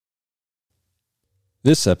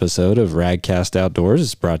This episode of Radcast Outdoors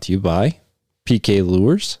is brought to you by PK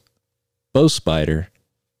Lures, Bow Spider,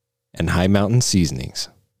 and High Mountain Seasonings.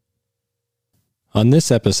 On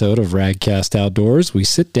this episode of Radcast Outdoors, we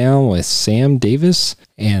sit down with Sam Davis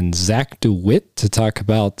and Zach DeWitt to talk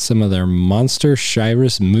about some of their monster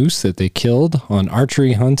Shiras moose that they killed on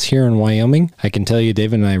archery hunts here in Wyoming. I can tell you,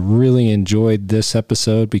 David and I really enjoyed this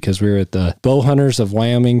episode because we were at the Bow Hunters of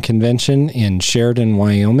Wyoming convention in Sheridan,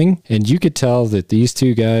 Wyoming, and you could tell that these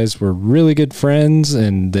two guys were really good friends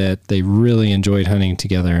and that they really enjoyed hunting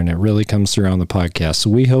together, and it really comes through on the podcast. So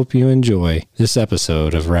we hope you enjoy this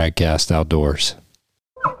episode of Radcast Outdoors.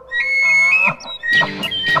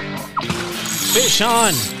 Fish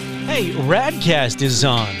on! Hey, Radcast is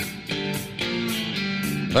on!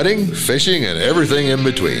 Hunting, fishing, and everything in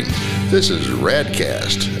between. This is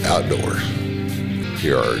Radcast Outdoor.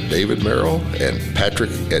 Here are David Merrill and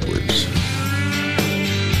Patrick Edwards.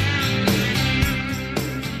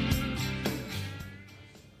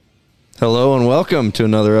 Hello and welcome to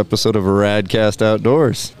another episode of Radcast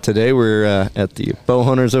Outdoors. Today we're at the Bow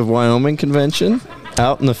Hunters of Wyoming convention,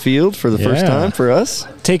 out in the field for the first time for us.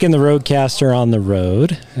 Taking the Roadcaster on the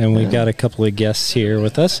road, and we've got a couple of guests here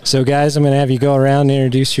with us. So guys, I'm going to have you go around and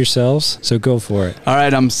introduce yourselves, so go for it. All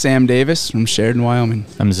right, I'm Sam Davis from Sheridan, Wyoming.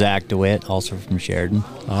 I'm Zach DeWitt, also from Sheridan.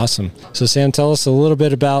 Awesome. So Sam, tell us a little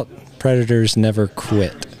bit about Predators Never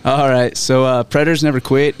Quit. All right, so Predators Never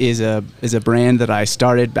Quit is a brand that I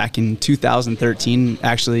started back in 2013.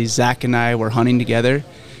 Actually, Zach and I were hunting together,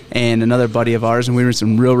 and another buddy of ours, and we were in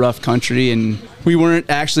some real rough country, and we weren't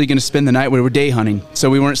actually going to spend the night. We were day hunting, so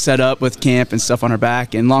we weren't set up with camp and stuff on our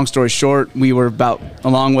back. And long story short, we were about a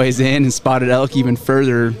long ways in and spotted elk even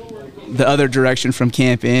further the other direction from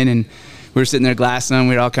Camp Inn, and we were sitting there glassing them.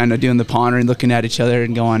 We were all kind of doing the pondering, looking at each other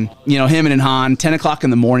and going, him and Han, 10 o'clock in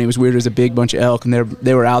the morning, it was weird. It was a big bunch of elk, and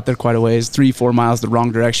they were out there quite a ways, 3-4 miles the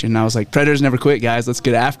wrong direction. And I was like, Predators never quit, guys. Let's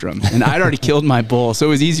get after them. And I'd already killed my bull, so it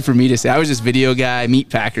was easy for me to say. I was just video guy, meat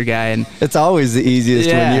packer guy. And it's always the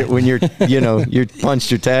easiest when you're you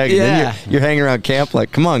punched your tag, and then you're hanging around camp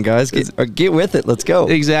like, come on, guys, get with it. Let's go.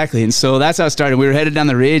 Exactly. And so that's how it started. We were headed down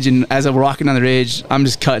the ridge, and as I was walking down the ridge, I'm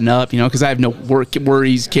just cutting up, because I have no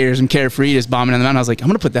worries, cares. I'm carefree, just bombing on the mountain. I was like, I'm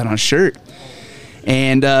going to put that on a shirt.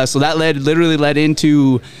 And so that literally led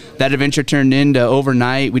into, that adventure turned into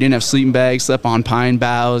overnight. We didn't have sleeping bags, slept on pine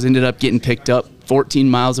boughs, ended up getting picked up 14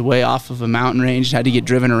 miles away off of a mountain range, had to get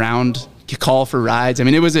driven around, call for rides. I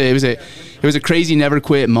mean, it was a crazy never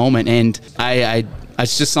quit moment. And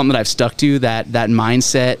it's just something that I've stuck to, that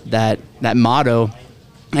mindset, that motto.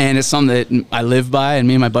 And it's something that I live by, and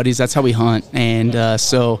me and my buddies, that's how we hunt. And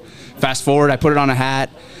so fast forward, I put it on a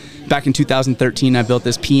hat. Back in 2013, I built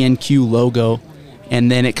this PNQ logo,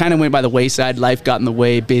 and then it kind of went by the wayside. Life got in the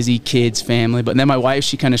way, busy, kids, family. But then my wife,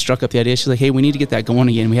 she kind of struck up the idea. She's like, hey, we need to get that going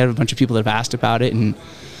again. We had a bunch of people that have asked about it. And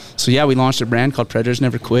so, we launched a brand called Predators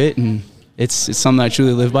Never Quit, and it's something I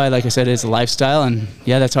truly live by. Like I said, it's a lifestyle, and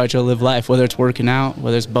that's how I try to live life, whether it's working out,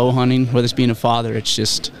 whether it's bow hunting, whether it's being a father. It's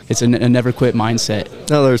a never quit mindset.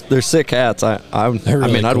 No, they're sick hats. I'd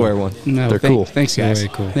cool. wear one. No, they're cool. Thanks, guys.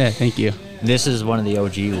 Very cool. Yeah, thank you. This is one of the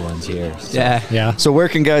OG ones here. So. Yeah. So where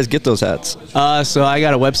can guys get those hats? So I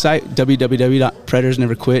got a website,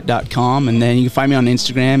 www.predatorsneverquit.com, and then you can find me on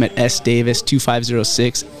Instagram at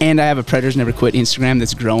sdavis2506, and I have a Predators Never Quit Instagram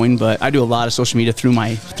that's growing, but I do a lot of social media through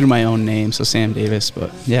my own name, so Sam Davis.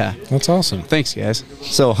 But yeah, that's awesome. Thanks, guys.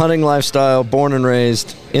 So hunting lifestyle, born and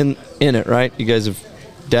raised in it, right? You guys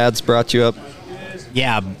dads brought you up.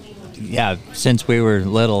 Yeah. Since we were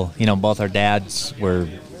little, both our dads were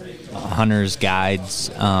hunters, guides.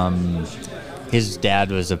 His dad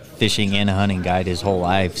was a fishing and a hunting guide his whole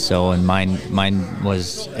life, and mine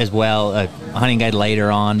was as well a hunting guide later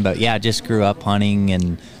on, but just grew up hunting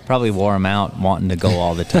and probably wore him out wanting to go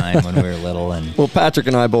all the time when we were little. And well, Patrick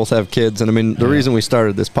and I both have kids, and the reason we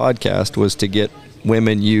started this podcast was to get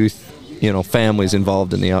women, youth, families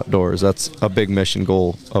involved in the outdoors. That's a big mission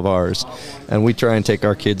goal of ours, and we try and take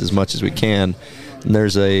our kids as much as we can. And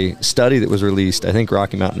there's a study that was released, I think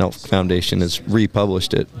Rocky Mountain Elk Foundation has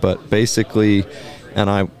republished it, but basically, and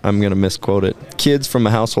I'm going to misquote it, kids from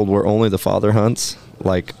a household where only the father hunts,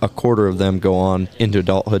 like a quarter of them go on into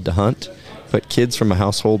adulthood to hunt, but kids from a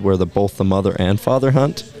household where both the mother and father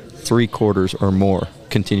hunt, 3/4 or more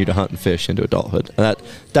continue to hunt and fish into adulthood. And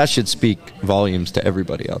that should speak volumes to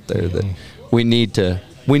everybody out there that we need to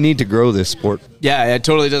grow this sport. Yeah, it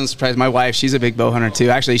totally doesn't surprise my wife. She's a big bow hunter too.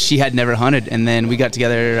 Actually, she had never hunted, and then we got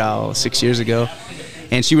together 6 years ago,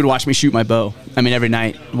 and she would watch me shoot my bow. Every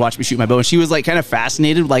night, watch me shoot my bow, and she was like kind of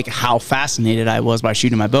fascinated, like how fascinated I was by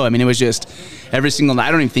shooting my bow. It was just every single night.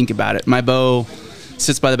 I don't even think about it. My bow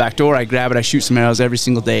sits by the back door. I grab it. I shoot some arrows every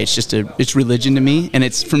single day. It's religion to me, and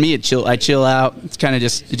it's for me. I chill out. It's kind of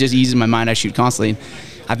it just eases my mind. I shoot constantly.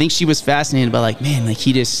 I think she was fascinated by like, man, like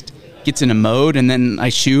he just gets in a mode, and then I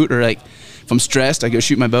shoot, or like if I'm stressed, I go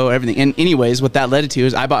shoot my bow, everything. And anyways, what that led to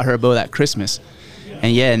is I bought her a bow that Christmas.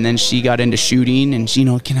 And then she got into shooting, and she,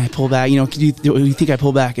 can I pull back? Do you think I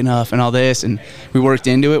pull back enough and all this? And we worked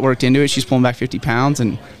into it. She's pulling back 50 pounds,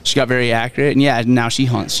 and she got very accurate. And now she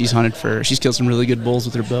hunts. She's killed some really good bulls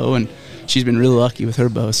with her bow, and she's been really lucky with her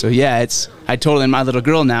bow. So and my little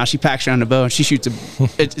girl now, she packs around a bow and she shoots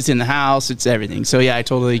it's in the house, it's everything. So I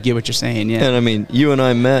totally get what you're saying. Yeah. And I mean, you and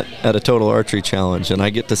I met at a total archery challenge, and I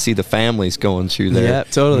get to see the families going through there. Yeah,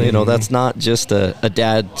 totally. That's not just a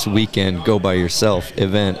dad's weekend go by yourself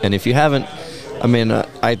event. And if you haven't,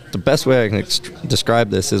 the best way I can describe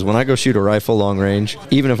this is when I go shoot a rifle long range,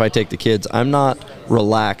 even if I take the kids, I'm not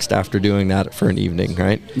relaxed after doing that for an evening,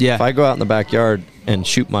 right? Yeah. If I go out in the backyard and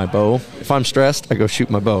shoot my bow, if I'm stressed, I go shoot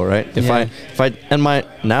my bow, right? My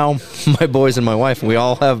boys and my wife, we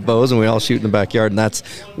all have bows and we all shoot in the backyard, and that's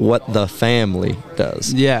what the family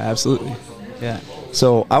does. Yeah, absolutely. Yeah.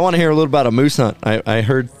 So I want to hear a little about a moose hunt. I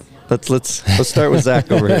heard. Let's start with Zach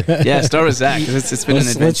over here. Yeah, start with Zach, because it's been an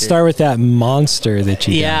adventure. Let's start with that monster that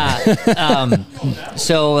you got.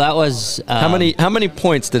 So that was how many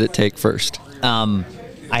points did it take first? I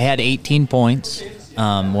had 18 points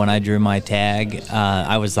when I drew my tag.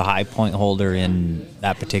 I was the high point holder in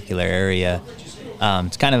that particular area.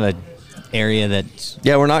 It's kind of a area that's...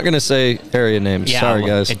 Yeah, we're not going to say area names. Yeah, sorry,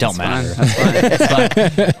 guys. It don't matter. That's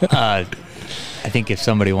fine. But, I think if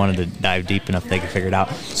somebody wanted to dive deep enough, they could figure it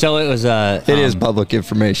out. So it was it is public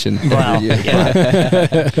information. Well,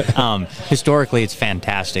 yeah. Historically, it's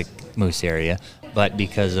fantastic moose area, but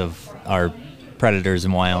because of our predators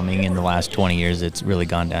in Wyoming in the last 20 years, it's really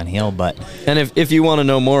gone downhill. And if you want to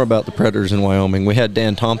know more about the predators in Wyoming, we had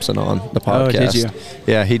Dan Thompson on the podcast. Oh, did you?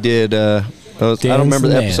 Yeah, he did. I don't remember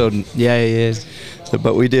the episode. Yeah, he is.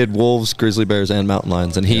 But we did wolves, grizzly bears, and mountain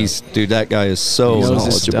lions, and that guy is so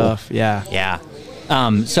knowledgeable. Yeah.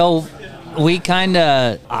 So we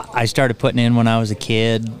I started putting in when I was a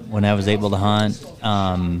kid, when I was able to hunt.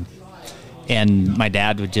 And my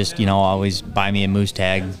dad would just, always buy me a moose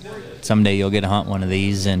tag. Someday you'll get to hunt one of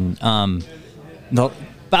these. And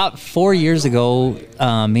about 4 years ago,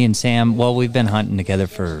 me and Sam, we've been hunting together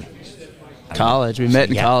for college. We met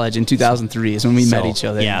in college in 2003 is when we met each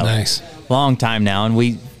other. Yeah, nice. Long time now. And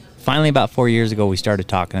we finally, about 4 years ago, we started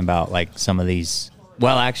talking about like some of these.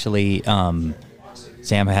 Well, actually,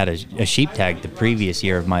 Sam had a sheep tag the previous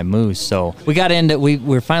year of my moose, so we got into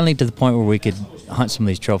we're finally to the point where we could hunt some of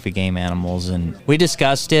these trophy game animals, and we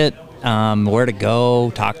discussed it, where to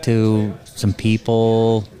go, talk to some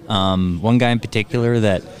people. One guy in particular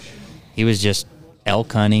that he was just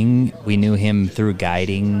elk hunting. We knew him through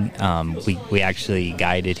guiding. We actually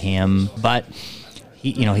guided him, but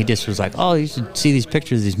he just was like, oh, you should see these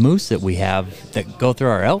pictures of these moose that we have that go through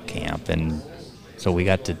our elk camp. And so we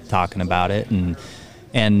got to talking about it and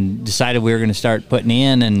decided we were going to start putting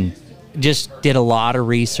in, and just did a lot of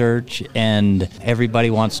research. And everybody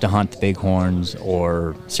wants to hunt the bighorns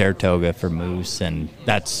or Saratoga for moose, and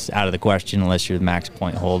that's out of the question unless you're the max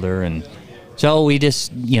point holder. And so we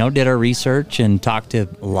just, did our research and talked to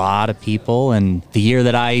a lot of people. And the year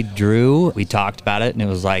that I drew, we talked about it, and it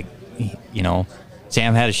was like,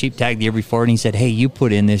 Sam had a sheep tag the year before, and he said, hey, you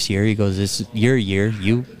put in this year. He goes, this is your year.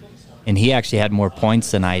 And he actually had more points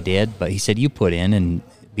than I did, but he said, you put in and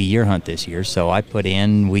be your hunt this year. So I put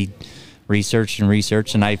in, we researched,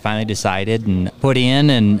 and I finally decided and put in,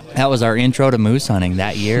 and that was our intro to moose hunting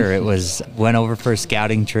that year. Went over for a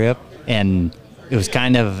scouting trip, and it was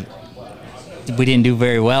kind of, we didn't do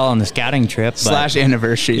very well on the scouting trip. /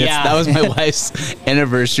 anniversary. Yeah. That was my wife's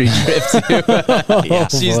anniversary trip too. Yeah.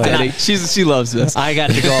 She loves this. I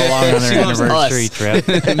got to go along on their anniversary trip.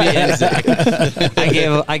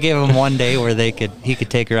 I gave him one day where he could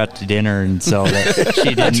take her out to dinner, and so that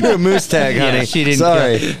she didn't. Drew a moose tag, honey. Yeah, she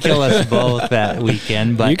didn't kill us both that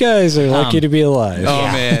weekend. But you guys are lucky to be alive. Oh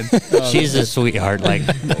man, she's a sweetheart. Like,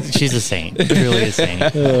 she's a saint. Truly a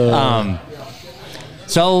saint.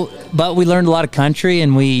 But we learned a lot of country,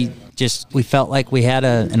 and we felt like we had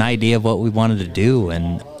an idea of what we wanted to do.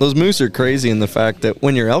 And those moose are crazy in the fact that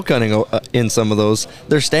when you're elk hunting in some of those,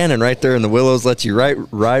 they're standing right there in the willows, let you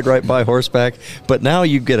ride right by horseback. But now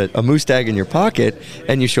you get a moose tag in your pocket,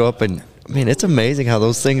 and you show up, and it's amazing how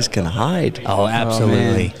those things can hide. Oh,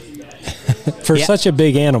 absolutely. For such a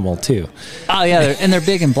big animal too. Oh yeah, and they're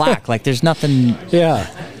big and black. Like, there's nothing. Yeah.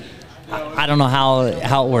 I don't know how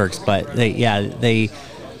it works, but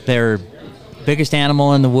they're biggest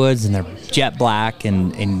animal in the woods, and they're jet black,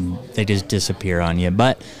 and they just disappear on you.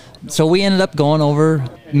 But so we ended up going over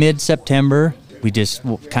mid-September. We just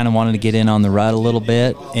kind of wanted to get in on the rut a little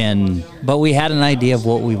bit, but we had an idea of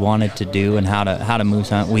what we wanted to do and how to moose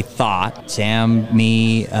hunt. We thought Sam,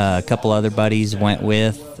 me, a couple other buddies went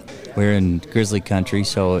with. We're in grizzly country,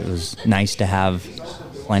 so it was nice to have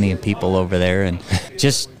plenty of people over there, and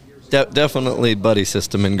just definitely buddy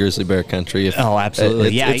system in grizzly bear country.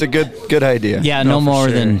 Absolutely, it's a good idea. Yeah, no more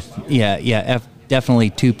than definitely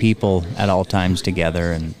 2 people at all times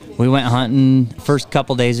together. And we went hunting. First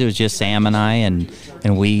couple days it was just Sam and I, and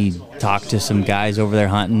we talked to some guys over there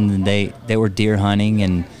hunting, and they were deer hunting,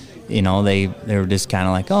 and they were just kind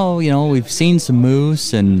of like, oh, we've seen some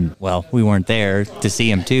moose, and well, we weren't there to see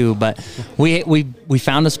them too, but we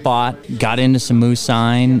found a spot, got into some moose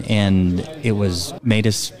sign, and it made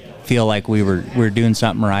us feel like we were doing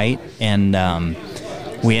something right. And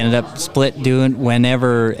we ended up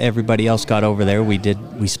whenever everybody else got over there,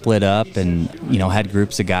 we split up and, had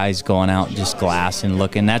groups of guys going out just glassing,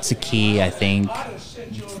 looking. That's the key, I think.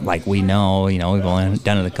 Like we've only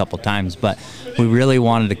done it a couple times, but we really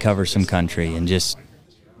wanted to cover some country and just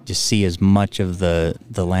see as much of the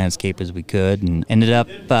landscape as we could, and ended up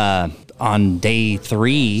on day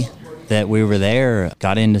 3 that we were there,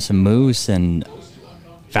 got into some moose and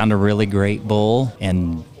found a really great bull,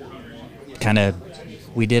 and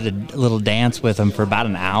we did a little dance with him for about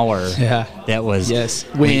an hour. Yeah. That was... Yes.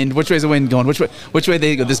 Wind. Which way's the wind going? Which way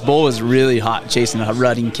they go? This bull was really hot chasing a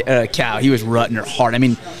rutting cow. He was rutting her hard. I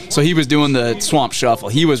mean, so he was doing the swamp shuffle.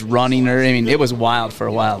 He was running her. I mean, it was wild for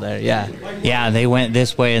a while there. Yeah. Yeah, they went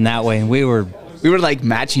this way and that way, and we were like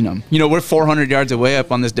matching them. We're 400 yards away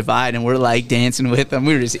up on this divide, and we're like dancing with them.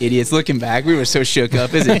 We were just idiots. Looking back, we were so shook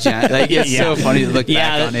up as a giant. Like, it's so funny to look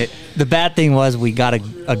back on it. The bad thing was we got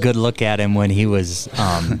a good look at him when he was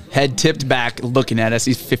head tipped back, looking at us.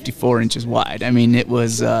 He's 54 inches wide. I mean, it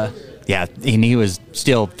was. And he was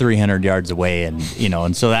still 300 yards away, and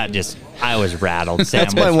so that just. I was rattled. Sam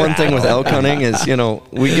That's my one thing with elk hunting is,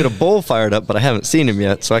 we get a bull fired up, but I haven't seen him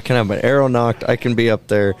yet, so I can have an arrow knocked. I can be up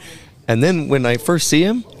there. And then when I first see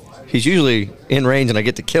him, he's usually in range and I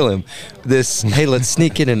get to kill him. Hey, let's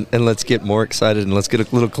sneak in and let's get more excited and let's get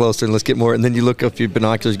a little closer and let's get more. And then you look up your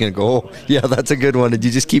binoculars, you're going to go, oh, yeah, that's a good one. And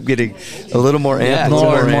you just keep getting a little more amped,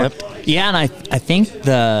 more amped. Yeah, and I think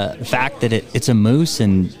the fact that it's a moose,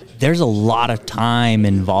 and there's a lot of time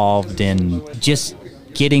involved in just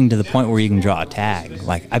getting to the point where you can draw a tag.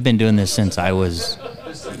 Like, I've been doing this since I was,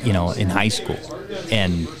 in high school.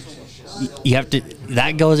 And you have to,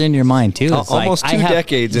 that goes into your mind too. It's almost like 2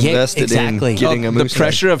 decades invested in getting a moose. The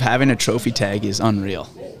pressure of having a trophy tag is unreal.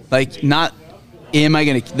 Like,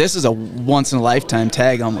 this is a once in a lifetime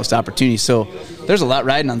tag almost opportunity. So there's a lot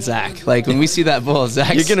riding on Zach. Like, when we see that bull,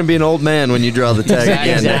 Zach, you're going to be an old man when you draw the tag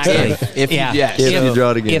again. Exactly. If you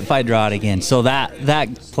draw it again. If I draw it again. So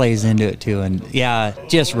that plays into it too. And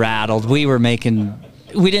just rattled. We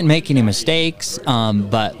didn't make any mistakes,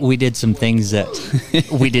 but we did some things that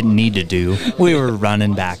we didn't need to do. We were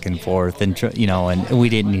running back and forth, and we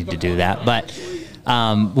didn't need to do that. But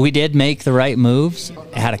we did make the right moves.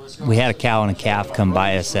 We had a cow and a calf come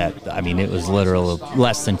by us it was literally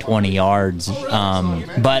less than 20 yards.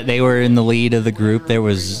 But they were in the lead of the group. There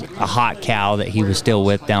was a hot cow that he was still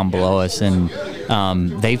with down below us, and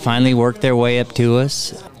they finally worked their way up to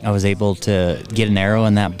us. I was able to get an arrow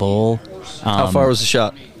in that bull. How far was the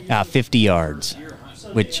shot? 50 yards,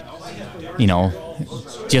 which,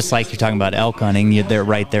 just like you're talking about elk hunting, they're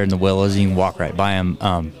right there in the willows. You can walk right by them.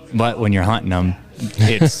 But when you're hunting them,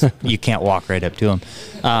 you can't walk right up to them.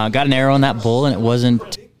 Got an arrow in that bull, and it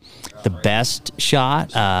wasn't the best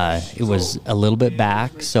shot. It was a little bit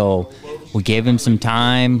back, so we gave him some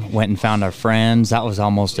time, went and found our friends. That was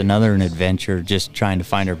almost another adventure, just trying to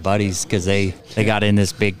find our buddies, because they got in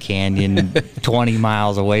this big canyon 20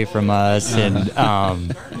 miles away from us, and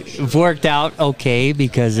it worked out okay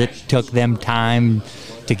because it took them time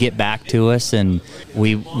to get back to us, and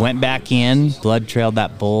we went back in, blood trailed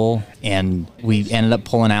that bull, and we ended up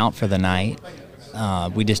pulling out for the night.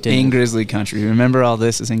 We just didn't. In grizzly country. Remember, all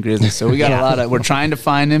this is in grizzly. So we got a lot of, we're trying to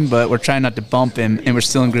find him, but we're trying not to bump him, and we're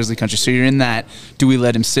still in grizzly country. So you're in that, do we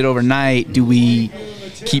let him sit overnight? Do we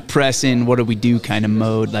keep pressing? What do we do kind of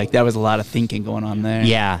mode? Like, that was a lot of thinking going on there.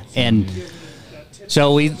 Yeah. And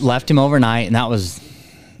so we left him overnight, and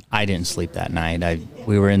I didn't sleep that night.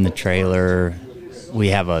 We were in the trailer. We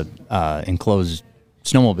have a enclosed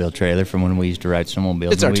snowmobile trailer from when we used to ride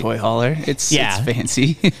snowmobiles. It's our toy hauler. It's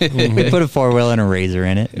fancy. We put a 4-wheel and a razor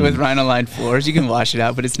in it. With rhino-lined floors. You can wash it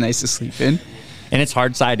out, but it's nice to sleep in. And it's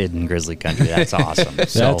hard-sided in grizzly country. That's awesome.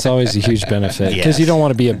 That's always a huge benefit because Yes. you don't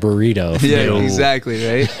want to be a burrito. Yeah, No. exactly,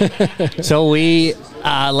 right? So we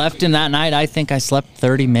left him that night. I think I slept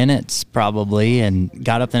 30 minutes probably and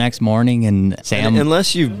got up the next morning and Sam.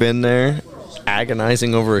 Unless you've been there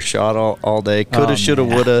agonizing over a shot all day, coulda, shoulda,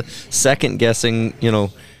 woulda, second guessing,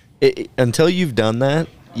 until you've done that,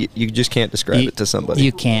 you just can't describe it to somebody.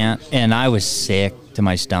 You can't. And I was sick to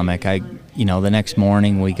my stomach. The next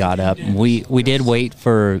morning we got up. And we did wait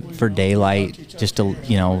for daylight just to,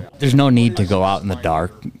 there's no need to go out in the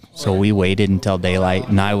dark. So we waited until daylight,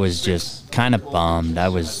 and I was just kind of bummed.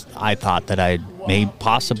 I thought that I may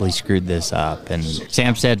possibly screwed this up. And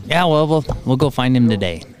Sam said, "Yeah, well, we'll go find him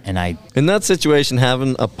today." And in that situation,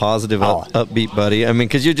 having a positive, upbeat buddy, I mean,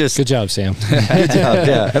 because you just Good job, Sam. good job,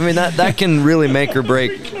 yeah. I mean, that can really make or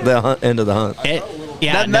break the end of the hunt.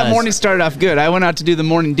 That morning started off good. I went out to do the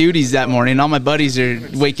morning duties that morning. All my buddies are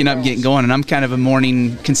waking up and getting going, and I'm kind of a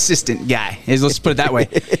morning consistent guy. Let's put it that way.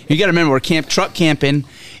 You got to remember, we're truck camping,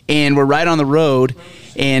 and we're right on the road,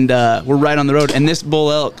 and this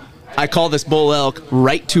bull elk, I call this bull elk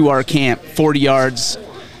right to our camp, 40 yards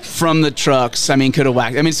from the trucks. I mean, could have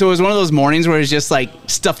whacked. I mean, so it was one of those mornings where it's just like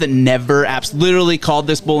stuff that never literally called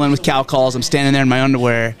this bull in with cow calls. I'm standing there in my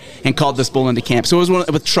underwear and called this bull into camp. So it was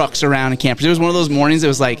with trucks around and campers. It was one of those mornings that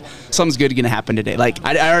was like, something's good going to happen today. Like,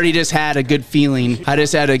 I already just had a good feeling. I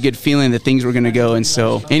just had a good feeling that things were going to go. And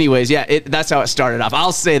so anyways, yeah, that's how it started off.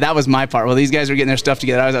 I'll say that was my part. Well, these guys were getting their stuff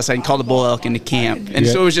together. I was outside and called the bull elk into camp. And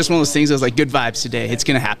so it was just one of those things that was like, good vibes today. It's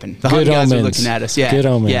going to happen. The hunting guys are looking at us. Yeah. Good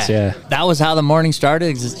omens, yeah. That was how the morning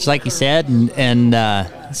started, just like you said, and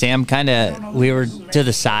Sam we were to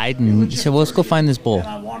the side, and he said, well, let's go find this bull,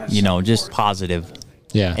 just positive.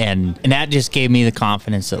 Yeah. And that just gave me the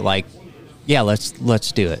confidence that, like, yeah, let's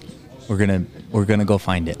do it. We're gonna go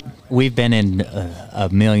find it. We've been in a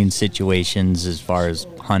million situations as far as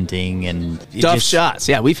hunting and tough shots.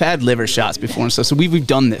 Yeah, we've had liver shots before and stuff. So we've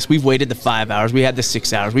done this. We've waited the 5 hours. We had the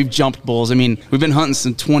 6 hours. We've jumped bulls. I mean, we've been hunting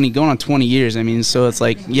since going on 20 years. I mean, so it's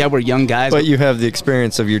like, yeah, we're young guys. But you have the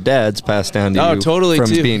experience of your dad's passed down to you totally from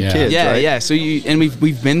too. being kids, yeah, right? Yeah, so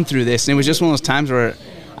we've been through this, and it was just one of those times where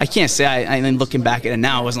I can't say I then looking back at it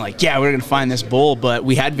now, I wasn't like, yeah, we're going to find this bull, but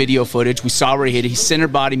we had video footage. We saw where he hit it. He center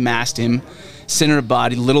body massed him, center of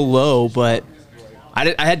body, a little low, but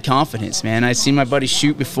I had confidence, man. I'd seen my buddy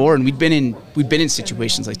shoot before, and we'd been in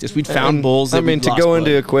situations like this. We'd found bulls. That to go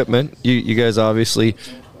into equipment, you guys obviously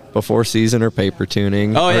before season are paper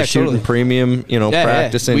tuning, shooting premium,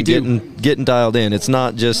 practicing, getting dialed in. It's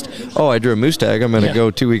not just, I drew a moose tag, I'm going to go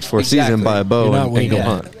 2 weeks before season, buy a bow and go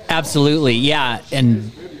hunt. Absolutely, yeah.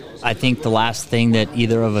 And I think the last thing that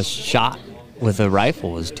either of us shot with a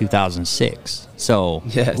rifle was 2006. So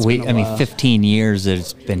 15 years that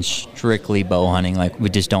it's been strictly bow hunting. Like, we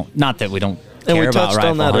just don't, not that we don't care about rifle hunting. And we touched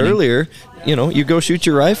on that earlier. You go shoot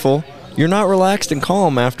your rifle, you're not relaxed and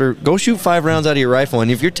calm after. Go shoot 5 rounds out of your rifle,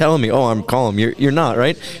 and if you're telling me, I'm calm, you're not,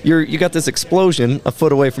 right? You got this explosion a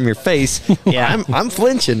foot away from your face. Yeah. I'm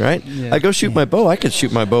flinching, right? I go shoot my bow. I could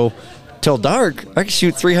shoot my bow till dark. I could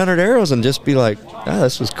shoot 300 arrows and just be like,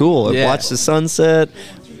 this was cool. I watched the sunset,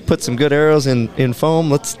 put some good arrows in foam.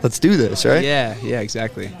 Let's do this, right? Yeah,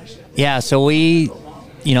 exactly. Yeah, so we,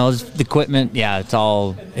 the equipment, it's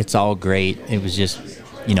all great. It was just,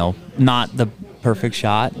 not the perfect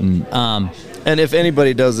shot, and if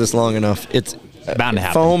anybody does this long enough, it's bound to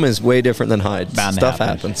happen. Foam is way different than hide. Stuff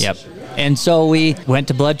happens. Yep. And so we went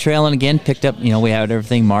to blood trail and again picked up, we had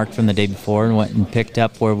everything marked from the day before and went and picked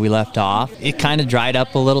up where we left off. It kind of dried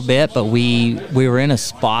up a little bit, but we were in a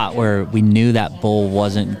spot where we knew that bull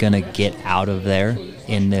wasn't going to get out of there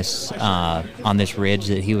in this on this ridge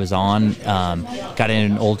that he was on. Got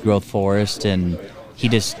in an old growth forest, and he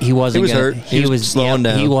wasn't hurt. He was slowing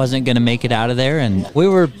down. He wasn't going to make it out of there, and we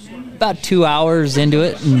were about 2 hours into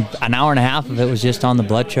it, and an hour and a half of it was just on the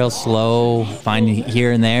blood trail, slow, finding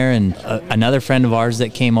here and there. And another friend of ours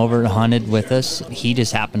that came over and hunted with us, he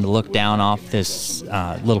just happened to look down off this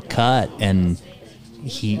little cut, and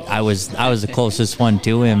I was the closest one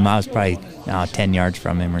to him. I was probably 10 yards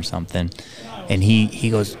from him or something, and he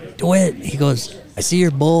goes, "DeWitt," he goes, "I see your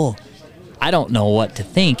bull." I don't know what to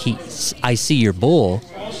think. I see your bull.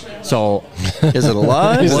 So, is it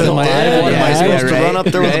alive? What am I supposed to run up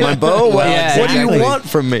there with my bow? What do you want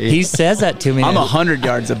from me? He says that to me. I'm 100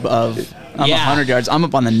 yards above. I'm 100 yards. I'm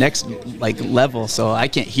up on the next level, so I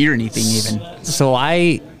can't hear anything even. So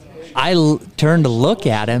I turn to look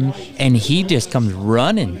at him, and he just comes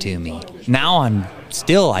running to me. Now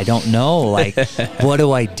I don't know, what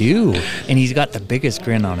do I do? And he's got the biggest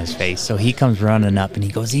grin on his face. So he comes running up, and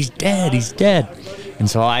he goes, he's dead. And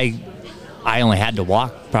so I only had to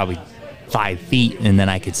walk probably 5 feet, and then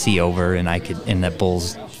I could see over, and the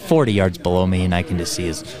bull's 40 yards below me, and I can just see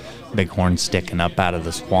his big horn sticking up out of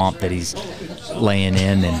the swamp that he's laying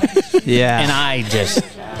in, and and I just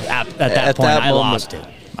at that point I lost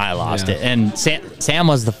it. And Sam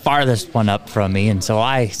was the farthest one up from me, and so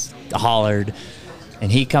I hollered, and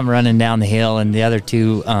he come running down the hill, and the other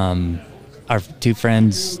two, our two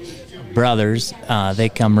friends, brothers, they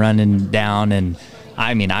come running down, and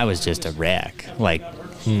I mean, I was just a wreck. Like,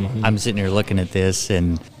 I'm sitting here looking at this,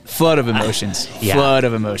 and flood of emotions. Flood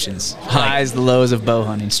of emotions. Highs, the lows of bow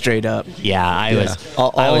hunting, straight up. Yeah, I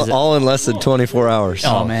was all in less than 24 hours.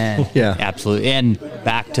 Oh man. Yeah. Absolutely. And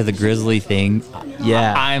back to the grizzly thing.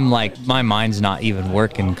 Yeah. I'm like, my mind's not even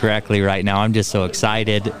working correctly right now. I'm just so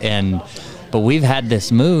excited. But we've had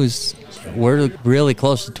this moose. We're really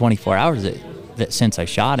close to 24 hours that since I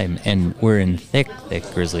shot him, and we're in thick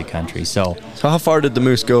grizzly country. So how far did the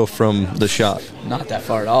moose go from the shot? Not that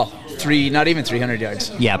far at all. Not even 300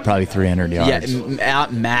 yards. Yeah, probably 300 yards. Yeah,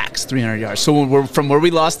 out max 300 yards. So from where we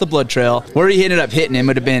lost the blood trail, where he ended up hitting him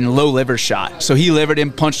would have been low liver shot. So he livered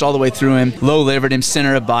him, punched all the way through him, low livered him,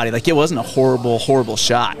 center of body. Like, it wasn't a horrible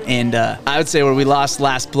shot. And I would say where we lost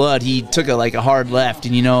last blood, he took a hard left,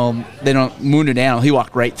 and they don't wounded animal. He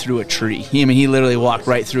walked right through a tree. He literally walked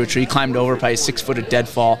right through a tree, climbed over probably 6 foot of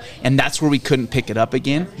deadfall, and that's where we couldn't pick it up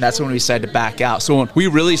again. That's when we decided to back out. So when we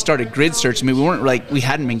really started grid searching, we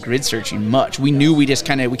hadn't been grid searching much. We knew we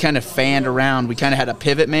kind of fanned around. We kind of had a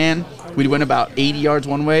pivot man. We went about 80 yards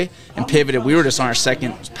one way and pivoted. We were just on our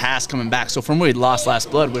second pass coming back. So from where we'd lost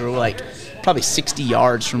last blood, we were like probably 60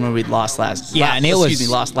 yards from where we'd lost last. Yeah, and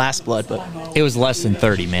lost last blood, but it was less than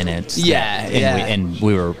 30 minutes. Yeah, and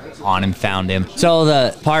we were on him, found him. So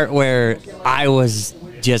the part where I was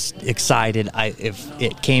just excited, if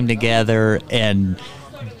it came together,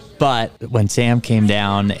 but when Sam came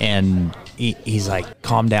down and he's like,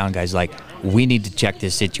 calm down, guys. Like, we need to check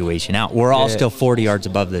this situation out. We're all still 40 yards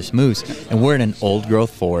above this moose, and we're in an old growth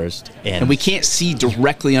forest. And we can't see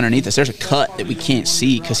directly underneath us. There's a cut that we can't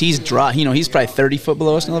see because he's dry. He's probably 30 foot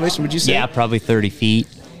below us in elevation, would you say? Yeah, probably 30 feet.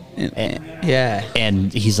 Yeah.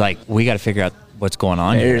 And he's like, we got to figure out what's going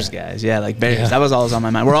on bears, here. Guys. Yeah, like bears. Yeah. That was always on my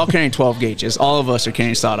mind. We're all carrying 12 gauges. All of us are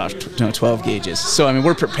carrying sawed-off 12 gauges. So, I mean,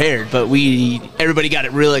 we're prepared, but everybody got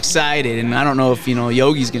it real excited, and I don't know if,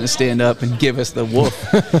 Yogi's going to stand up and give us the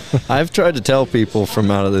woof. I've tried to tell people from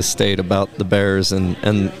out of this state about the bears, and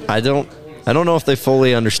I don't know if they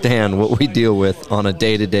fully understand what we deal with on a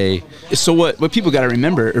day-to-day. So what people got to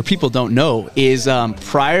remember, or people don't know, is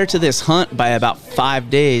prior to this hunt by about 5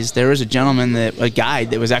 days, there was a guide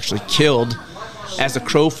that was actually killed as the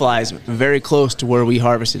crow flies very close to where we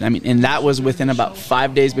harvested. I mean, and that was within about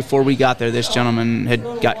 5 days before we got there. This gentleman had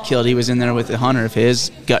got killed. He was in there with a hunter of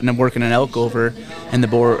his, gotten him working an elk over, and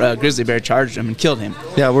the grizzly bear charged him and killed him.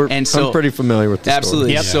 Yeah, I'm pretty familiar with this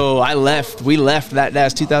absolutely. Story. Yep. So we left that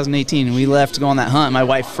was 2018, and we left to go on that hunt. My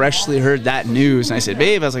wife freshly heard that news, and I said,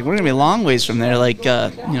 babe, we're going to be a long ways from there, like,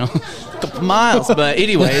 couple miles, but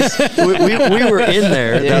anyways, we were in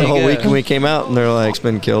there that whole week, and we came out, and they're like, "It's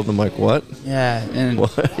been killed." I'm like, "What?" Yeah, and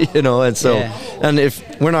and so, and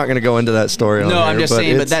if we're not going to go into that story, I'm just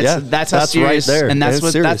saying, but that's how serious, right there, and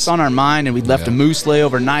that's on our mind, and we left a moose lay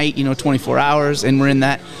overnight, 24 hours, and we're in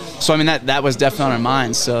that. So I mean, that was definitely on our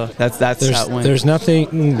minds. So that's how it went. There's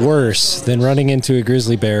nothing worse than running into a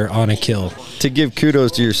grizzly bear on a kill. To give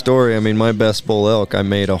kudos to your story, I mean, my best bull elk, I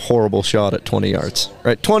made a horrible shot at 20 yards.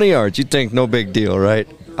 Right, 20 yards. You'd think no big deal, right?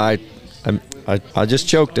 I just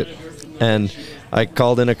choked it, and I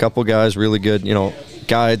called in a couple guys, really good,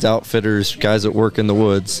 guides, outfitters, guys that work in the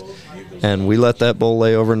woods, and we let that bull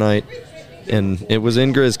lay overnight, and it was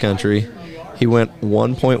in Grizz country. He went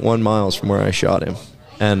 1.1 miles from where I shot him,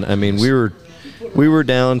 and I mean, we were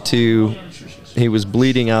down to, he was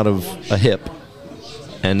bleeding out of a hip,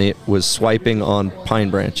 and it was swiping on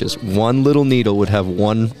pine branches. One little needle would have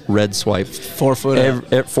one red swipe. 4 foot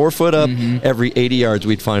up. 4 foot up, every 80 yards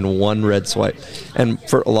we'd find one red swipe. And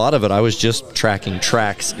for a lot of it, I was just tracking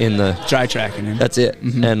tracks in the... Dry tracking him. That's it.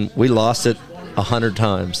 And we lost it 100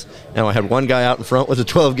 times. And I had one guy out in front with a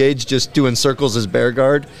 12 gauge just doing circles as bear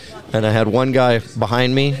guard. And I had one guy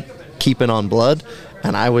behind me keeping on blood.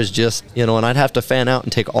 And I was just, and I'd have to fan out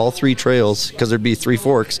and take all 3 trails because there'd be 3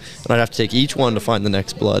 forks, and I'd have to take each one to find the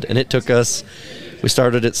next blood. And it took us, we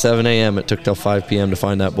started at 7 a.m. It took till 5 p.m. to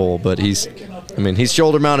find that bull. But he's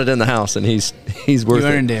shoulder mounted in the house, and he's worth it.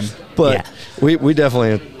 You earned him. But we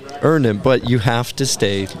definitely earned him. But you have to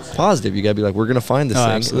stay positive. You got to be like, we're going to find this thing.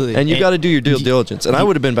 Absolutely. And you got to do your due diligence. And I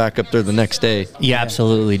would have been back up there the next day. You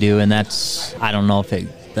absolutely do. And I don't know if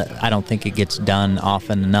I don't think it gets done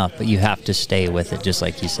often enough, but you have to stay with it, just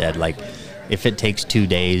like you said. Like, if it takes 2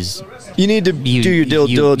 days, You need to do your due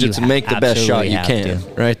diligence and make the best shot you can,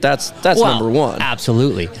 right? That's number one.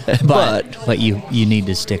 Absolutely. But you need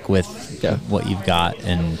to stick with what you've got,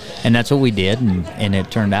 and that's what we did, and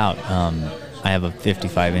it turned out. I have a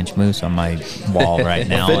 55-inch moose on my wall right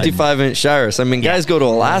now. 55-inch Shiras. I mean, guys go to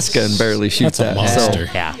Alaska and barely shoot that. Monster.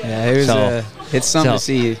 So, Yeah, it was it's something to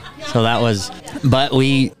see. So that was, but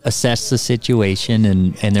we assessed the situation,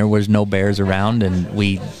 and there was no bears around, and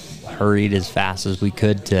we hurried as fast as we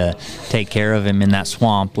could to take care of him in that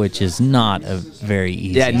swamp, which is not a very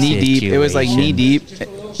easy knee deep. It was like knee situation.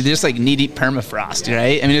 deep, just like knee deep permafrost,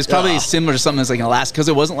 right? I mean, it was probably similar to something that's like in Alaska, because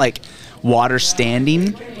it wasn't like water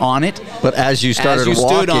standing on it. But as you started walking,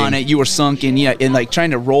 walking, stood on it, you were sunken. Yeah, and like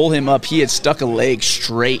trying to roll him up, he had stuck a leg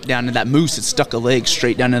straight down to that moose. Had stuck a leg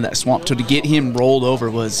straight down into that swamp. So to get him rolled over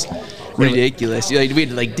was ridiculous. Like, we had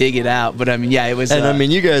to like dig it out. But I mean, yeah, it was. And I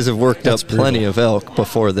mean, you guys have worked up plenty of elk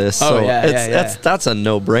before this, so that's a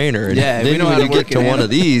no-brainer. And yeah, then we know when how to you get work to it one in. of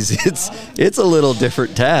these, it's a little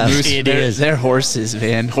different task. They're horses,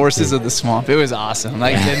 man. Horses of the swamp. It was awesome.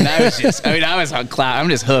 Like, and I was on cloud. I'm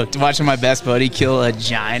just hooked. Watching my best buddy kill a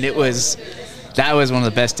giant. That was one of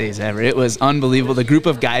the best days ever. It was unbelievable. The group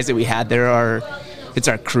of guys that we had there it's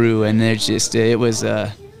our crew, and they're just it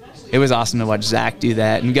was awesome to watch Zach do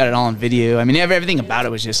that, and we got it all on video. I mean, everything about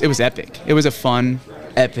it was epic. It was a fun,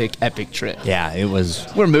 epic trip. Yeah, it was.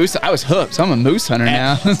 We're moose. I was hooked. So I'm a moose hunter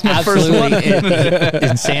now. That's my first one.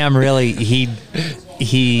 And Sam really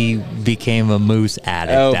he became a moose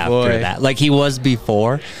addict after that. Like he was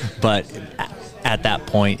before, but at that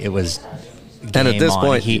point it was. And at this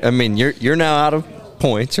point, I mean, you're now out of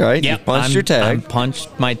points, right? Yep, you punched your tag. I punched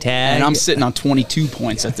my tag, and I'm sitting on 22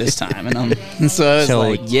 points at this time, and so it's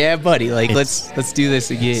like, yeah, buddy, like let's do this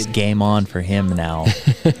again. It's game on for him now.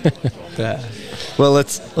 Well,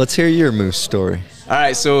 let's hear your moose story. All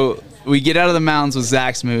right, so we get out of the mountains with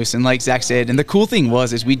Zach's moose, and like Zach said, and the cool thing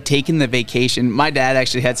is we'd taken the vacation. My dad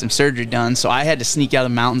actually had some surgery done, so I had to sneak out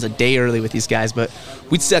of the mountains a day early with these guys, but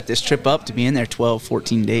we'd set this trip up to be in there 12,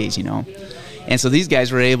 14 days, you know. And so these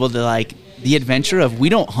guys were able to, like, the adventure of, we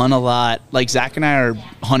don't hunt a lot. Like, Zach and I are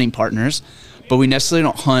hunting partners, but we necessarily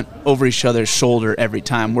don't hunt over each other's shoulder every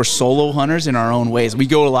time. We're solo hunters in our own ways. We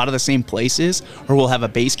go to a lot of the same places, or we'll have a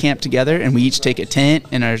base camp together, and we each take a tent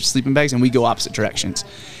and our sleeping bags, and we go opposite directions.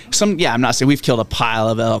 I'm not saying we've killed a pile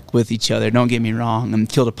of elk with each other. Don't get me wrong, and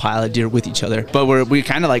killed a pile of deer with each other. But we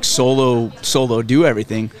kind of like solo do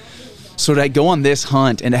everything. So to go on this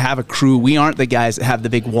hunt and to have a crew, we aren't the guys that have the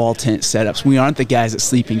big wall tent setups. We aren't the guys that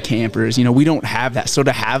sleep in campers. You know, we don't have that. So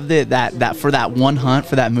to have that for that one hunt,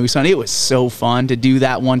 for that moose hunt, it was so fun to do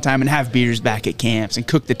that one time and have beers back at camps and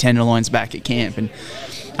cook the tenderloins back at camp. And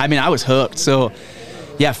I mean, I was hooked. So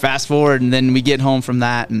yeah, fast forward, and then we get home from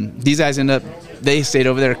that, and these guys they stayed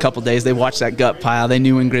over there a couple days. They watched that gut pile. They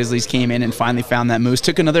knew when grizzlies came in and finally found that moose.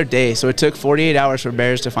 Took another day, so it took 48 hours for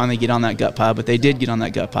bears to finally get on that gut pile, but they did get on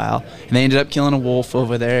that gut pile, and they ended up killing a wolf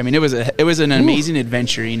over there. I mean, it was an amazing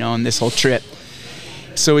adventure, you know, on this whole trip.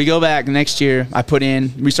 So we go back next year.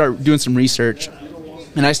 We start doing some research,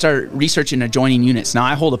 and I start researching adjoining units. Now,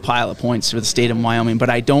 I hold a pile of points for the state of Wyoming, but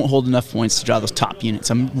I don't hold enough points to draw those top units.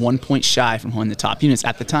 I'm 1 point shy from holding the top units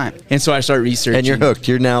at the time. And so I start researching. And you're hooked.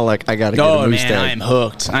 You're now like, I got to get a moose tag. I am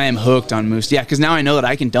hooked. I am hooked on moose. Yeah, because now I know that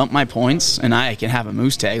I can dump my points and I can have a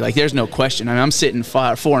moose tag. Like, there's no question. I mean, I'm sitting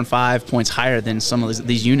 4 and 5 points higher than some of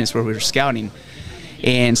these units where we were scouting.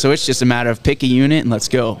 And so it's just a matter of pick a unit and let's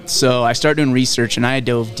go. So I started doing research, and I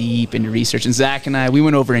dove deep into research. And Zach and we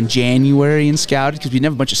went over in January and scouted because we didn't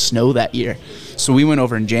have a bunch of snow that year. So we went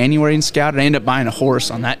over in January and scouted. I ended up buying a horse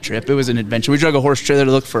on that trip. It was an adventure. We drug a horse trailer to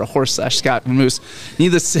look for a horse/scout moose.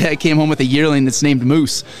 Needless to say, I came home with a yearling that's named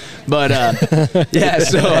Moose. But yeah,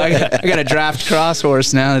 so I got a draft cross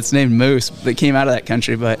horse now that's named Moose that came out of that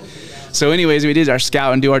country. But so anyways, we did our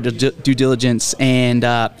scout and do our due diligence, and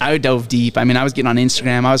I dove deep. I mean, I was getting on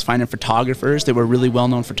Instagram. I was finding photographers that were really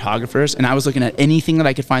well-known photographers, and I was looking at anything that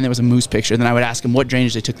I could find that was a moose picture. Then I would ask them what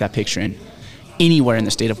drainage they took that picture in, anywhere in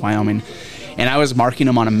the state of Wyoming, and I was marking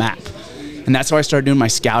them on a map. And that's how I started doing my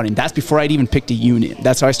scouting. That's before I'd even picked a unit.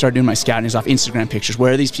 That's how I started doing my scouting, is off Instagram pictures.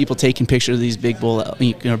 Where are these people taking pictures of these big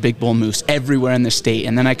bull moose everywhere in the state?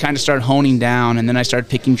 And then I kind of started honing down, and then I started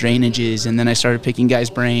picking drainages, and then I started picking guys'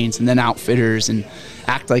 brains, and then outfitters, and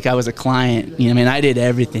act like I was a client. You know, I mean, I did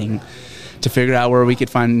everything to figure out where we could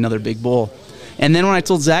find another big bull. And then when I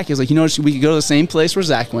told Zach, he was like, you know, we could go to the same place where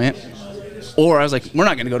Zach went. Or I was like, we're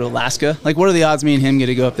not going to go to Alaska. Like, what are the odds me and him get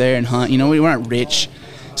to go up there and hunt? You know, we weren't rich.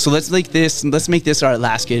 So let's make this our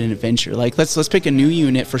Alaska adventure. Like, let's pick a new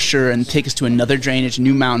unit for sure and take us to another drainage,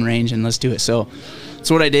 new mountain range, and let's do it. So that's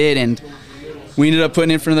what I did, and we ended up putting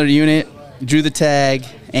in for another unit. drew the tag,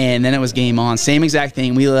 and then it was game on. Same exact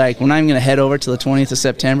thing. We're not even going to head over till the 20th of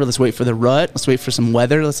September. Let's wait for the rut. Let's wait for some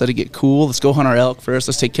weather. Let's let it get cool. Let's go hunt our elk first.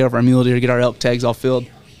 Let's take care of our mule deer, get our elk tags all filled.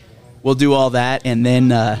 We'll do all that, and then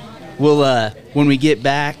when we get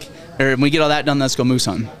back, or when we get all that done, let's go moose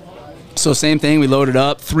hunting. So same thing. We loaded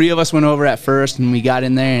up. 3 of us went over at first, and we got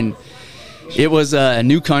in there, and it was a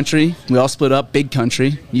new country. We all split up, big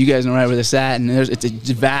country. You guys know right where this at, and it's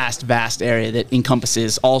a vast, vast area that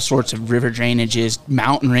encompasses all sorts of river drainages,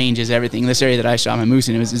 mountain ranges, everything. This area that I shot my moose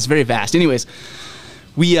in, it's very vast. Anyways,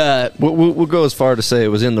 we'll go as far to say it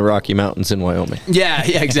was in the Rocky Mountains in Wyoming. Yeah,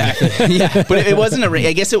 exactly. Yeah, but it wasn't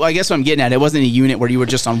I guess what I'm getting at, it wasn't a unit where you were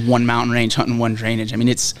just on one mountain range hunting one drainage. I mean,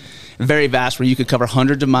 it's very vast where you could cover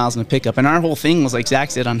hundreds of miles in a pickup. And our whole thing was, like Zach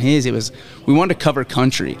said on his, we wanted to cover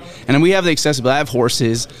country. And we have the accessibility. I have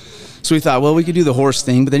horses. So we thought, well, we could do the horse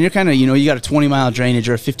thing, but then you're kind of, you got a 20-mile drainage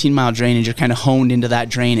or a 15-mile drainage. You're kind of honed into that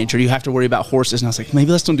drainage, or you have to worry about horses. And I was like, maybe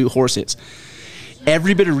let's don't do horses.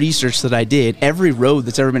 Every bit of research that I did, every road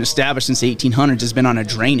that's ever been established since the 1800s has been on a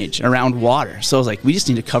drainage around water. So I was like, we just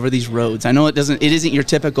need to cover these roads. I know it isn't your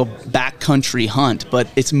typical backcountry hunt, but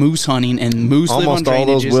it's moose hunting, and moose live on drainages. Almost all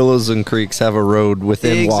those willows and creeks have a road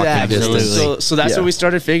within walking distance. So that's what we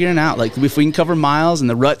started figuring out. Like, if we can cover miles and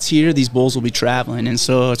the rut's here, these bulls will be traveling. And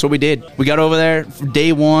so that's what we did. We got over there.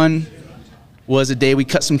 Day one was a day we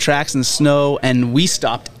cut some tracks in the snow, and we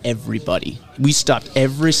stopped everybody. We stopped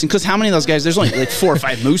every single, because how many of those guys, there's only like 4 or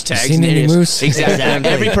 5 moose tags. Seen any moose? Exactly.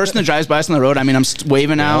 Every person that drives by us on the road, I mean, I'm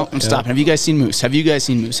waving out, I'm stopping. Have you guys seen moose? Have you guys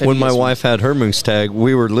seen moose? When my wife had her moose tag,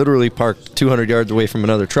 we were literally parked 200 yards away from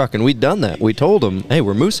another truck, and we'd done that. We told them, hey,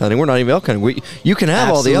 we're moose hunting. We're not even elk hunting. You can have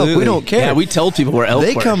all the elk. We don't care. Yeah, we told people we're elk.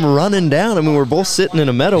 They come running down. I mean, we're both sitting in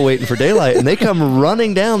a meadow waiting for daylight, and they come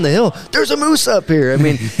running down the hill. There's a moose up here. I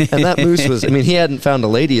mean, and that moose was, he hadn't found a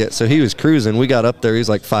lady yet, so he was cruising. We got up there. He was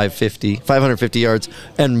like 550 yards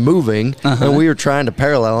and moving, and we were trying to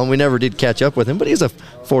parallel him. We never did catch up with him, but he's a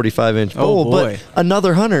 45-inch bull. But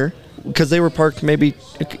another hunter, because they were parked maybe,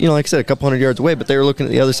 like I said, a couple hundred yards away, but they were looking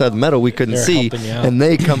at the other side of the meadow we couldn't see, and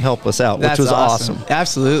they come help us out, which was awesome.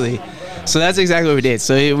 Absolutely. So that's exactly what we did.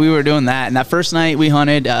 So we were doing that, and that first night we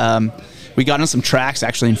hunted, we got on some tracks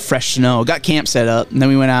actually in fresh snow, got camp set up, and then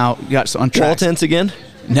we went out, got on tracks. Wall tents again?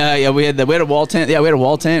 No, yeah, we had a wall tent. Yeah, we had a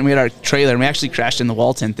wall tent, and we had our trailer, and we actually crashed in the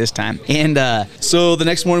wall tent this time. And so the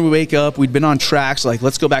next morning we wake up, we'd been on tracks, like,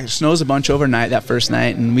 let's go back. It snows a bunch overnight that first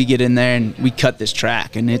night, and we get in there, and we cut this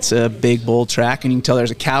track, and it's a big bull track, and you can tell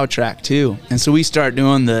there's a cow track, too. And so we start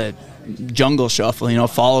doing the jungle shuffle,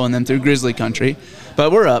 following them through grizzly country.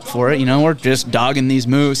 But we're up for it, we're just dogging these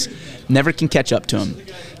moose. Never can catch up to them.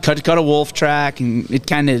 Cut a wolf track, and it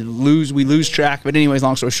kind of we lose track. But anyways,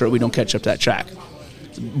 long story short, we don't catch up to that track.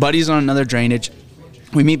 Buddy's on another drainage.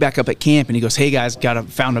 We meet back up at camp, and he goes, hey guys,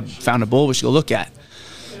 found a bull we should go look at.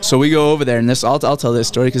 So we go over there, and I'll tell this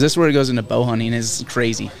story because this is where it goes into bow hunting. It's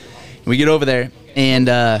crazy. We get over there, and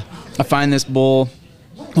I find this bull.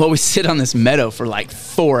 Well, we sit on this meadow for like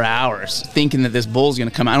 4 hours thinking that this bull's going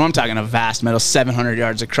to come out. And I'm talking a vast meadow, 700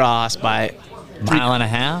 yards across by mile and a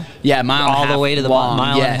half? Yeah, mile and a half. All the way to the long.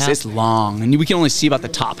 mile and a half? Yes, it's long. And we can only see about the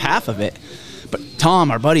top half of it. But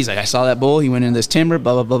Tom, our buddy's like, I saw that bull. He went into this timber,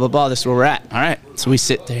 blah, blah, blah, blah, blah. This is where we're at. All right. So we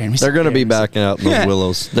sit there. And they're going to be backing out in those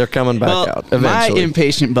willows. They're coming back out eventually. My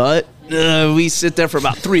impatient butt, we sit there for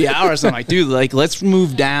about 3 hours. I'm like, dude, let's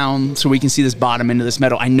move down so we can see this bottom end of this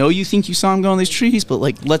meadow. I know you think you saw him go in these trees, but,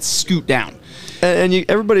 let's scoot down. And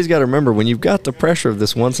everybody's got to remember, when you've got the pressure of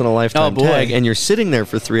this once-in-a-lifetime tag and you're sitting there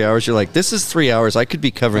for 3 hours, you're like, this is 3 hours. I could be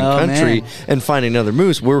covering country and finding another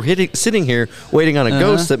moose. We're sitting here waiting on a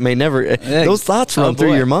ghost that may never – those thoughts run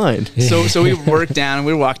through your mind. So we worked down, and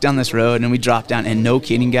we walked down this road, and we dropped down. And no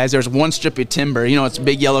kidding, guys, there's one strip of timber. It's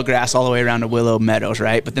big yellow grass all the way around the willow meadows,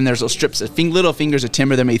 right? But then there's those strips of little fingers of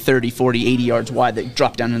timber that may 30, 40, 80 yards wide that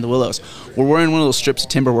drop down into the willows. We're in one of those strips of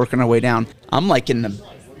timber working our way down. I'm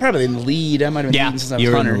probably in the lead. I might have been leading since I was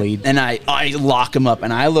hunter. In the lead. And I lock him up,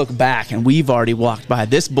 and I look back, and we've already walked by.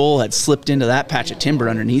 This bull had slipped into that patch of timber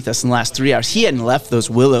underneath us in the last 3 hours. He hadn't left those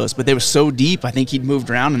willows, but they were so deep, I think he'd moved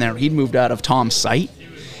around in there. He'd moved out of Tom's sight.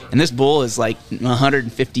 And this bull is like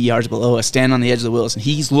 150 yards below us, standing on the edge of the willows. And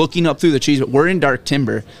he's looking up through the trees, but we're in dark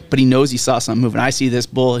timber, but he knows he saw something moving. I see this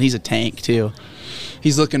bull, and he's a tank, too.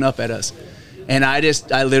 He's looking up at us. And I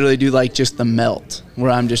literally do like just the melt where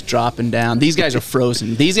I'm just dropping down. These guys are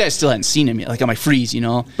frozen. These guys still hadn't seen him yet. Like I'm like freeze, you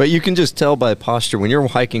know. But you can just tell by posture when you're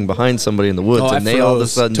hiking behind somebody in the woods and they all of a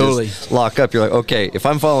sudden just lock up. You're like, okay, if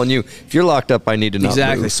I'm following you, if you're locked up, I need to not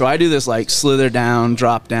move. So I do this like slither down,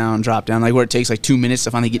 drop down, like where it takes like 2 minutes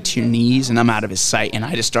to finally get to your knees, and I'm out of his sight, and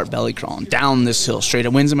I just start belly crawling down this hill, straight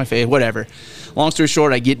up, winds in my face, whatever. Long story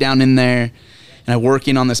short, I get down in there, and I work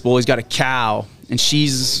in on this bull. He's got a cow, and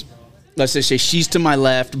she's, let's just say she's to my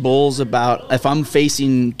left. Bull's about, if I'm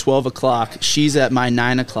facing 12 o'clock, she's at my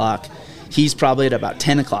 9 o'clock. He's probably at about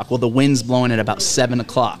 10 o'clock. Well, the wind's blowing at about 7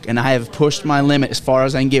 o'clock, and I have pushed my limit as far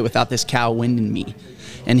as I can get without this cow winding me.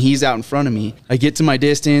 And he's out in front of me. I get to my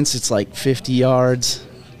distance. It's like 50 yards.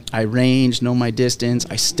 I range, know my distance.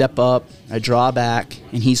 I step up. I draw back,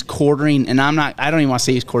 and he's quartering. And I don't even want to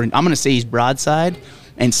say he's quartering. I'm going to say he's broadside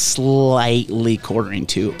and slightly quartering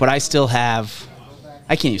too. But I still have,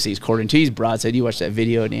 I can't even say he's quartering too. He's broadside. You watch that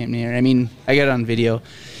video damn near. I mean, I got it on video.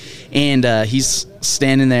 And he's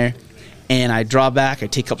standing there, and I draw back. I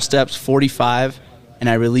take a couple steps, 45, and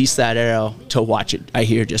I release that arrow to watch it. I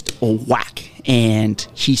hear just a whack, and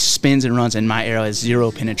he spins and runs, and my arrow has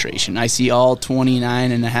 0 penetration. I see all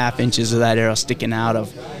 29.5 inches of that arrow sticking out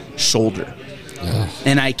of shoulder.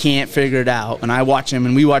 And I can't figure it out. And I watch him,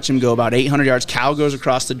 and we watch him go about 800 yards. Cow goes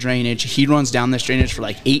across the drainage. He runs down this drainage for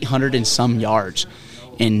like 800 and some yards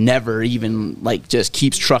and never even, like, just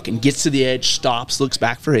keeps trucking. Gets to the edge, stops, looks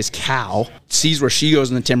back for his cow, sees where she goes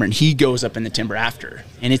in the timber, and he goes up in the timber after her.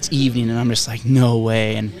 And it's evening, and I'm just like, no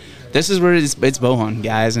way. And this is where it's bow hunting,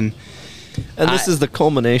 guys. And this is the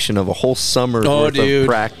culmination of a whole summer worth of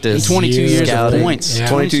practice. 22 years of points. Yeah.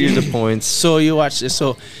 22 years of points. So you watch this.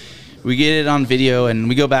 So we get it on video, and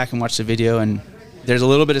we go back and watch the video, and there's a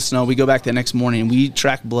little bit of snow. We go back the next morning, and we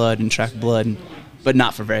track blood, but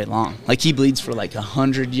not for very long. Like, he bleeds for like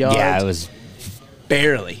 100 yards. Yeah, it was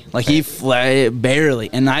barely. Like, he barely.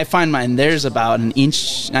 And I find mine, there's about an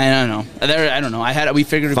inch. I don't know. We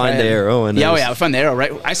figured find the arrow. And we found the arrow,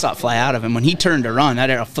 right? I saw it fly out of him. When he turned to run,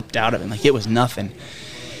 that arrow flipped out of him. Like, it was nothing.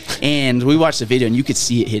 And we watched the video, and you could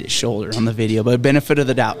see it hit his shoulder on the video, but benefit of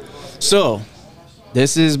the doubt. So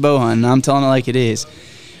this is bow hunting. I'm telling it like it is.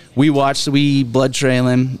 We blood trail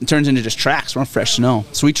him. It turns into just tracks. We're on fresh snow.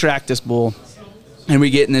 So we track this bull, and we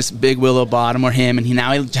get in this big willow bottom or him, and he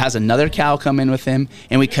has another cow come in with him,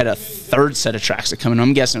 and we cut a third set of tracks that come in.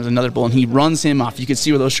 I'm guessing it was another bull, and he runs him off. You can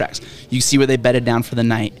see where those tracks. You can see where they bedded down for the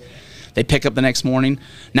night. They pick up the next morning.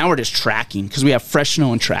 Now we're just tracking because we have fresh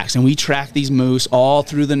snow and tracks, and we track these moose all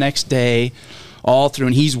through the next day,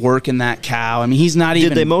 and he's working that cow. I mean, he's not even.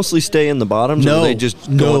 Did they mostly stay in the bottoms? No, or they just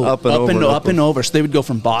go up and over. So they would go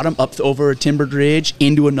from bottom up over a timbered ridge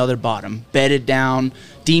into another bottom, bedded down,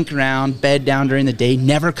 dink around, bed down during the day.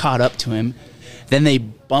 Never caught up to him. Then they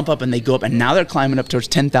bump up and they go up, and now they're climbing up towards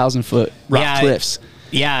 10,000-foot rock cliffs.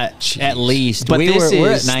 Yeah, Jeez. At least. But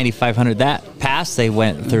we're at 9,500. That pass they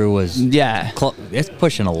went through was it's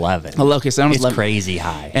pushing 11. Okay, so it's 11. Crazy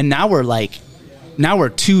high. And now we're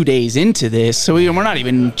 2 days into this, so we're not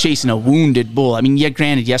even chasing a wounded bull. I mean, yeah,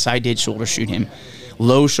 granted, yes, I did shoulder shoot him,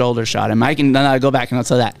 low shoulder shot him. I'll go back and I'll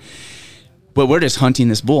tell that. But we're just hunting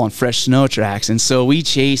this bull on fresh snow tracks, and so we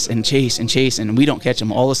chase and chase and chase, and we don't catch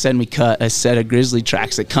him. All of a sudden, we cut a set of grizzly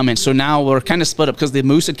tracks that come in. So now we're kind of split up because the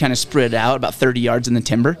moose had kind of spread out about 30 yards in the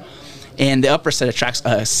timber, and the upper set of tracks,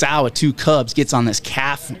 a sow with 2 cubs gets on this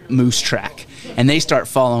calf moose track, and they start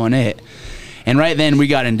following it. And right then we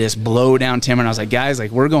got into this blow down timber, and I was like, guys,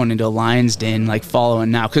 like, we're going into a lion's den, like,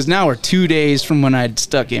 following now, because now we're 2 days from when I'd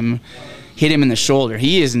stuck him, hit him in the shoulder.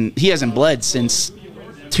 He hasn't bled since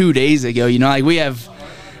 2 days ago. You know, like,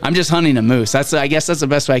 I'm just hunting a moose. I guess that's the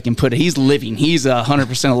best way I can put it. He's living. He's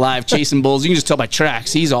 100% alive, chasing bulls. You can just tell by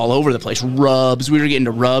tracks. He's all over the place. Rubs. We were getting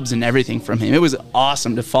to rubs and everything from him. It was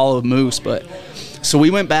awesome to follow a moose. But so we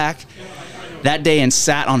went back that day and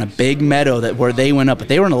sat on a big meadow where they went up, but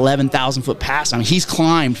they were an 11,000-foot pass. I mean, he's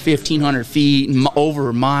climbed 1,500 feet,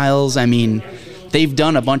 over miles. I mean, they've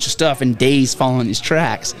done a bunch of stuff in days following these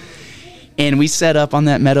tracks. And we set up on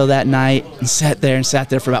that meadow that night and sat there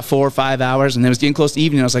for about 4 or 5 hours. And it was getting close to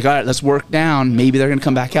evening. I was like, all right, let's work down. Maybe they're going to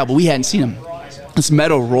come back out. But we hadn't seen them. This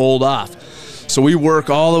meadow rolled off. So we work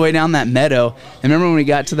all the way down that meadow. And remember when we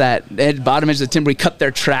got to that bottom edge of the timber, we cut their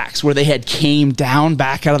tracks where they had came down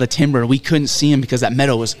back out of the timber. We couldn't see them because that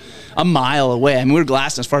meadow was a mile away. I mean, we were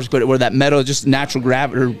glassing as far as we could, where that meadow, just natural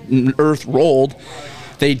gravity or earth rolled.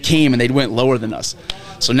 They came and they went lower than us.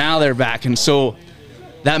 So now they're back. And so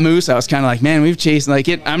that moose, I was kind of like, man, we've chased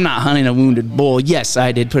I'm not hunting a wounded bull. Yes,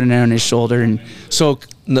 I did put an arrow on his shoulder, and so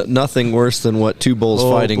nothing worse than what 2 bulls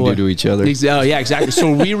fighting do to each other. Oh yeah, exactly.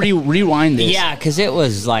 So we rewind this. Yeah, because it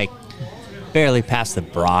was like barely past the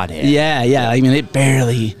broadhead. Yeah. I mean, it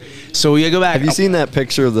barely. So we go back. Have you seen that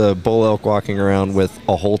picture of the bull elk walking around with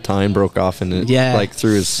a whole tine broke off and it, like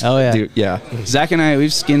through his? Oh yeah. Yeah. Zach and I,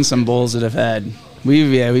 we've skinned some bulls that have had.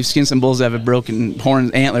 We've skinned some bulls that have broken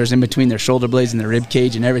horns, antlers in between their shoulder blades and their rib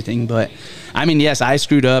cage and everything. But I mean, yes, I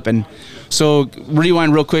screwed up. And so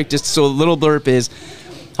rewind real quick, just so a little blurb is,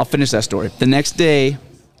 I'll finish that story. The next day,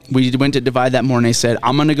 we went to divide that morning. They said,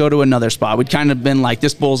 I'm going to go to another spot. We'd kind of been like,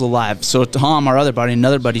 this bull's alive. So Tom, our other buddy,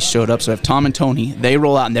 another buddy showed up. So we have Tom and Tony. They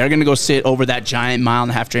roll out, and they're going to go sit over that giant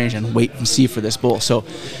 1.5-mile drainage and wait and see for this bull. So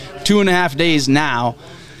 2.5 days now,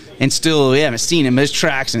 and still we haven't seen him. His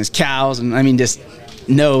tracks and his cows, and I mean, just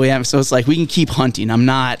no, we haven't. So it's like we can keep hunting. I'm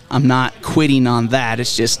not quitting on that.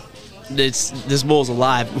 It's just this bull's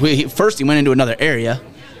alive. First, he went into another area,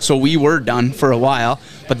 so we were done for a while.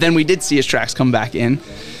 But then we did see his tracks come back in.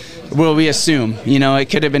 Well, we assume, it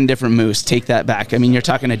could have been different moose. Take that back. I mean, you're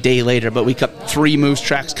talking a day later, but we cut 3 moose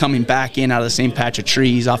tracks coming back in out of the same patch of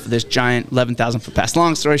trees off of this giant 11,000-foot pass.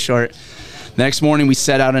 Long story short, the next morning we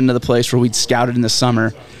set out into the place where we'd scouted in the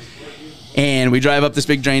summer. And we drive up this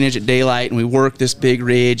big drainage at daylight, and we work this big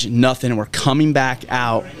ridge, nothing, and we're coming back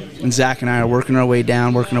out. And Zach and I are working our way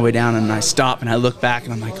down, and I stop, and I look back,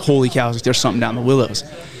 and I'm like, holy cow, there's something down the willows.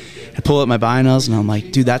 I pull up my binos, and I'm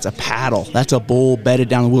like, dude, that's a paddle. That's a bull bedded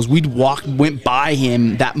down the willows. Went by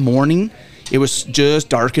him that morning. It was just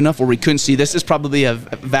dark enough where we couldn't see. This is probably a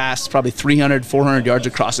vast, probably 300, 400 yards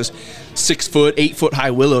across this 6-foot, 8-foot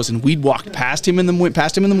high willows, and we'd walked past him in the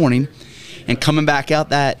morning, and coming back out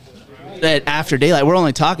that after daylight, we're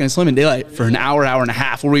only talking slim daylight for an hour and a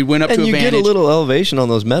half, where we went up to a vantage. And you get a little elevation on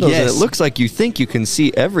those meadows, and it looks like you think you can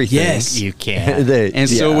see everything. Yes, you can.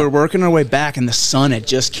 So we're working our way back, and the sun had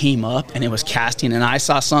just came up, and it was casting, and I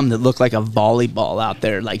saw something that looked like a volleyball out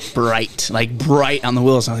there, like bright on the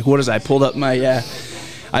willows. I'm like, what is that? I pulled up my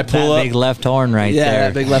big left horn right there. Yeah,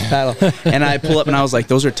 that big left paddle. And I pull up, and I was like,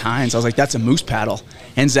 those are tines. I was like, that's a moose paddle.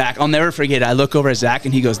 And Zach, I'll never forget, I look over at Zach,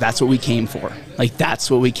 and he goes, that's what we came for. Like,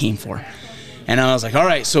 that's what we came for. And I was like, all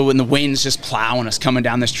right. So when the wind's just plowing us coming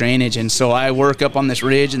down this drainage, and so I work up on this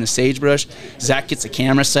ridge in the sagebrush. Zach gets the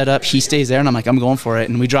camera set up. He stays there, and I'm like, I'm going for it.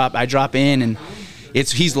 And I drop in, and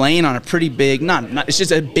he's laying on a pretty big, it's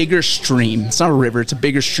just a bigger stream. It's not a river. It's a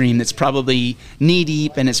bigger stream that's probably knee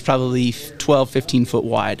deep, and it's probably 12, 15 foot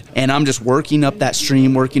wide. And I'm just working up that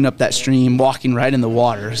stream, walking right in the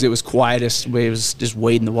water, because it was quietest way. It was just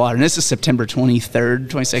wading the water. And this is September 22nd,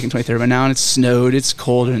 23rd by now, and it's snowed. It's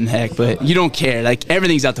colder than heck, but you don't care. Like,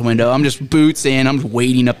 everything's out the window. I'm just boots in. I'm just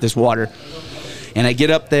wading up this water. And I get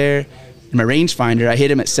up there, and my rangefinder, I hit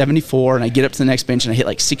him at 74, and I get up to the next bench, and I hit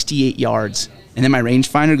like 68 yards. And then my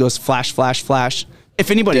rangefinder goes flash, flash, flash. If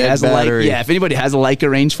anybody has a Leica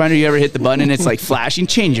rangefinder, you ever hit the button and it's like flashing,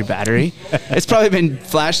 change your battery. It's probably been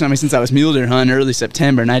flashing on me since I was mule deer hunting early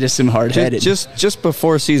September, and I just am hard-headed. Just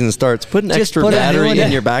before season starts, put an extra battery in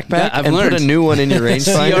your backpack and put a new one in your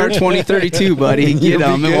rangefinder. CR2032, buddy. Get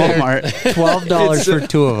them at Walmart. $12 for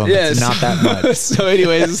 2 of them. Yes. It's not that much. So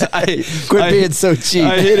anyways, quit being so cheap.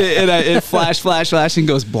 I hit it, and it flash, and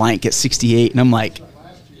goes blank at 68, and I'm like,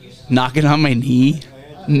 knocking on my knee,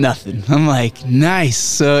 nothing. I'm like, nice.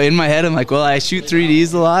 So in my head, I'm like, well, I shoot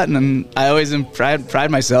 3Ds a lot, and I always pride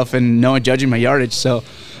myself in judging my yardage. So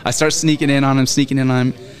I start sneaking in on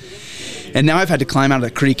him. And now I've had to climb out of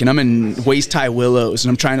the creek, and I'm in waist-high willows, and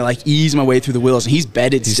I'm trying to like ease my way through the willows, and he's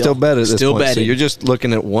bedded still. He's still bedded at this point, so you're just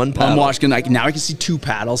looking at one paddle. I'm watching, now I can see 2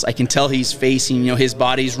 paddles. I can tell he's facing, his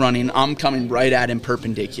body's running. I'm coming right at him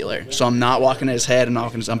perpendicular. So I'm not walking at his head,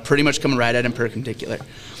 I'm pretty much coming right at him perpendicular.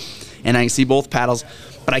 And I can see both paddles,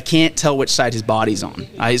 but I can't tell which side his body's on.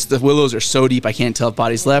 The willows are so deep, I can't tell if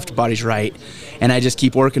body's left or body's right. And I just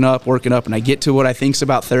keep working up, and I get to what I think's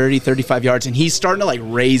about 30, 35 yards, and he's starting to like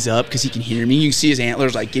raise up because he can hear me. You can see his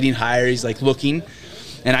antlers like getting higher. He's like looking,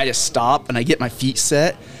 and I just stop, and I get my feet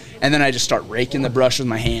set, and then I just start raking the brush with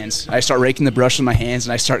my hands. And I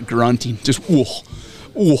start grunting, just ooh,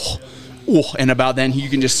 ooh. Ooh, and about then you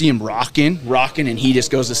can just see him rocking, and he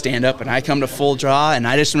just goes to stand up, and I come to full draw, and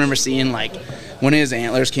I just remember seeing like when his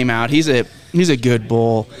antlers came out. He's a good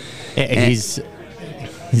bull. He's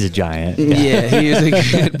a giant. Yeah, he is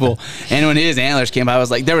a good bull. And when his antlers came out, I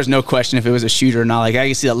was like, there was no question if it was a shooter or not. Like I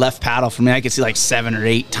could see the left paddle from me. I could see like 7 or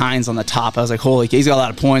 8 tines on the top. I was like, holy, he's got a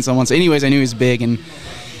lot of points on one side. Anyways, I knew he was big, and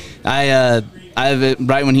I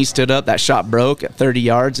right when he stood up, that shot broke at 30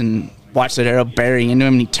 yards, and watched that arrow bury into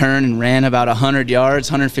him, and he turned and ran about 100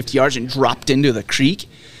 yards, 150 yards, and dropped into the creek.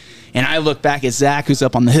 And I look back at Zach, who's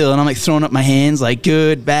up on the hill, and I'm like throwing up my hands, like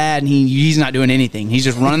good, bad, and he's not doing anything. He's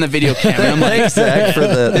just running the video camera. I'm like, Zach, for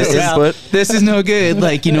the input. This is no good.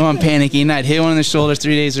 Like, I'm panicking. I'd hit one in the shoulder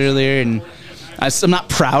 3 days earlier, and I'm not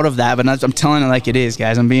proud of that, but I'm telling it like it is,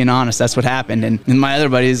 guys. I'm being honest. That's what happened. And my other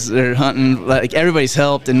buddies are hunting. Like, everybody's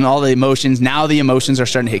helped, and all the emotions. Now the emotions are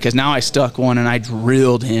starting to hit, because now I stuck one and I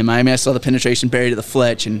drilled him. I mean, I saw the penetration buried to the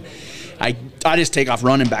fletch, and I just take off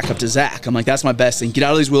running back up to Zach. I'm like, that's my best thing. Get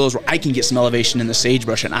out of these willows where I can get some elevation in the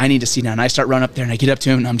sagebrush, and I need to see down. And I start running up there, and I get up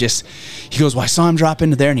to him, and he goes, well, I saw him drop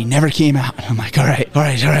into there, and he never came out. And I'm like, all right.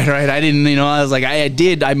 I didn't, I was like,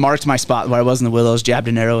 I marked my spot where I was in the willows, jabbed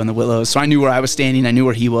an arrow in the willows. So I knew where I was standing. I knew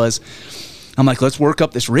where he was. I'm like, let's work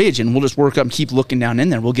up this ridge, and we'll just work up and keep looking down in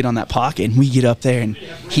there. We'll get on that pocket, and we get up there, and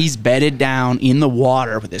he's bedded down in the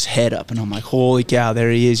water with his head up. And I'm like, holy cow,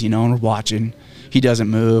 there he is, and we're watching. He doesn't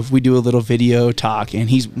move. We do a little video talking.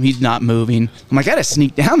 He's not moving. I'm like, I gotta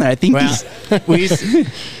sneak down there. I think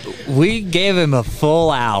we gave him a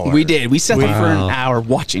full hour. We did. We sat there for an hour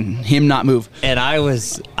watching him not move. And I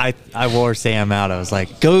wore Sam out. I was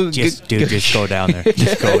like, just go down there.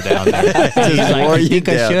 Just go down there. He's like, I think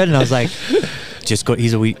I should. And I was like, just go.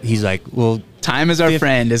 He's like, well, time is our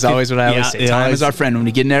friend is always what I always say. Time is our friend. When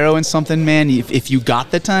you get an arrow in something, man, if you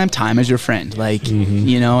got the time is your friend. Like,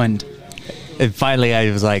 And finally,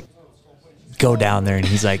 I was like, go down there. And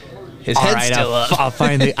he's like, his head's still up. I'll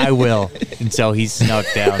finally, I will. And so he snuck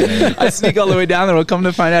down there. I sneak all the way down there. We'll come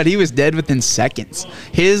to find out he was dead within seconds.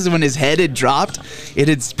 When his head had dropped, it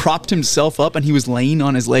had propped himself up, and he was laying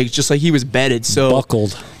on his legs just like he was bedded. So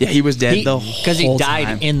buckled. Yeah, he was dead the whole time. Because he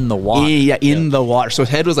died in the water. Yeah, in the water. So his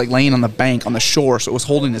head was like laying on the bank, on the shore, so it was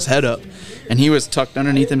holding his head up. And he was tucked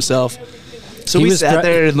underneath himself. So we sat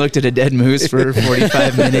there and looked at a dead moose for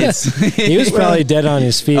 45 minutes. He was probably dead on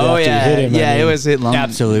his feet after you hit him. Yeah, it was hit long.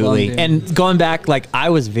 Absolutely. Long, and going back, like,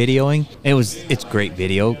 I was videoing. It's great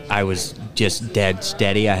video. I was just dead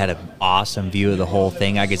steady. I had an awesome view of the whole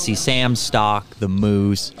thing. I could see Sam's stock, the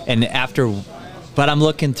moose, but I'm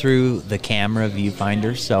looking through the camera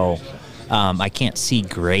viewfinder, so I can't see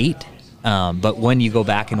great. But when you go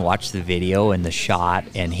back and watch the video and the shot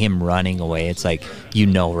and him running away, it's like,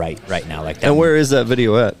 right now, like that. And where is that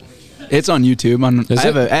video at? It's on YouTube.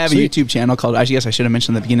 I have a YouTube channel called, I guess I should have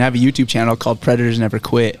mentioned at the beginning, I have a YouTube channel called Predators Never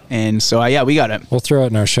Quit. And so, we got it. We'll throw it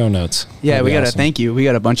in our show notes. Yeah, we got it. Thank you. We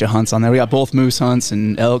got a bunch of hunts on there. We got both moose hunts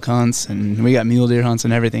and elk hunts, and we got mule deer hunts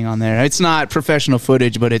and everything on there. It's not professional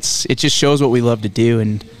footage, but it just shows what we love to do.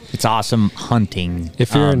 And it's awesome hunting.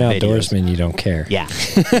 If you're an outdoorsman, you don't care. Yeah.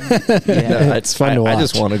 It's fun to watch. I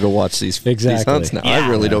just want to go watch these hunts now. Yeah. I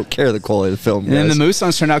really don't care the quality of the film. And then the moose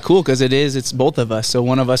hunts turned out cool because it's both of us. So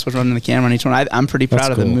one of us was running the camera on each one. I'm pretty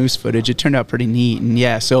proud of the moose footage. It turned out pretty neat.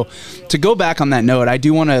 And so to go back on that note, I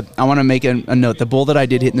want to make a note. The bull that I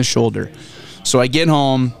did hit in the shoulder. So I get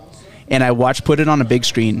home and I put it on a big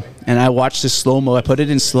screen, and I watched this slow-mo. I put it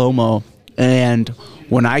in slow-mo, and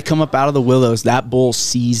when I come up out of the willows, that bull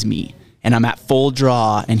sees me, and I'm at full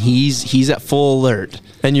draw, and he's at full alert.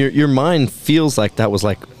 And your mind feels like that was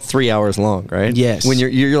like 3 hours long, right? Yes. When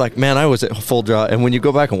you're like, man, I was at full draw, and when you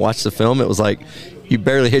go back and watch the film, it was like you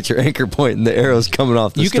barely hit your anchor point, and the arrow's coming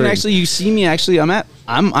off the string. You see me actually.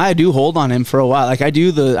 I do hold on him for a while. Like I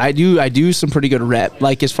do some pretty good rep.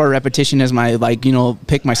 Like as far repetition as my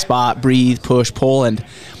pick my spot, breathe, push, pull, and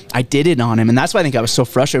I did it on him, and that's why I think I was so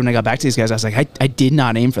frustrated when I got back to these guys. I was like, I did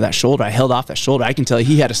not aim for that shoulder. I held off that shoulder. I can tell you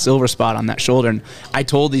he had a silver spot on that shoulder, and I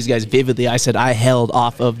told these guys vividly, I said I held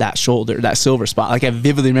off of that shoulder, that silver spot. Like I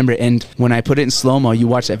vividly remember it, and when I put it in slow-mo, you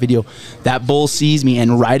watch that video, that bull sees me,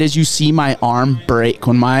 and right as you see my arm break,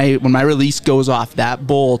 when my release goes off, that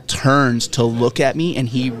bull turns to look at me, and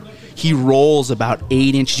he rolls about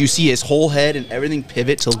 8 inches. You see his whole head and everything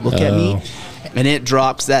pivot to look at me. And it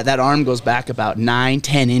drops that arm goes back about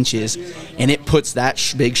 9-10 inches, and it puts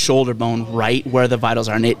that big shoulder bone right where the vitals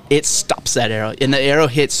are, and it stops that arrow. And the arrow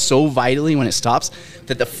hits so vitally when it stops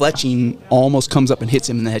that the fletching almost comes up and hits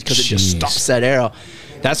him in the head because it just stops that arrow.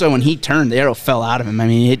 That's why when he turned, the arrow fell out of him. I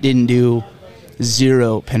mean, it didn't do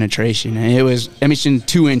zero penetration. And it was,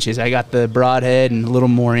 2 inches. I got the broadhead and a little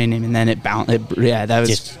more in him, and then it bounced.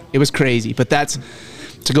 It was crazy. But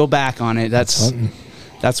to go back on it,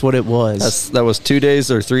 that's what it was. That was 2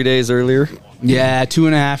 days or 3 days earlier? Yeah,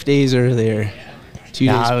 2.5 days earlier. 2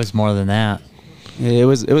 days. It was more than that. It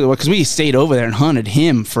was because we stayed over there and hunted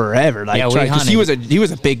him forever. Like, because he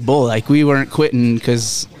was a big bull. Like, we weren't quitting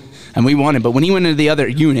and we wanted. But when he went into the other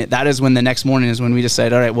unit, that is when the next morning is when we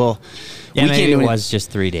decided, all right, well, Yeah, we can't do it it. was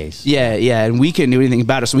just 3 days. Yeah, and we couldn't do anything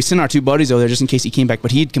about it. So we sent our 2 buddies over there just in case he came back,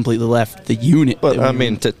 but he'd completely left the unit. But I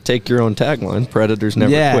mean, to take your own tagline, predators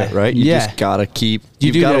never quit, right? You just gotta keep.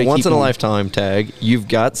 You've got a once in a lifetime tag. You've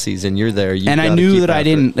got season. You're there. And I knew that I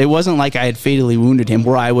didn't. It wasn't like I had fatally wounded him.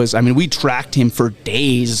 Where I was. I mean, we tracked him for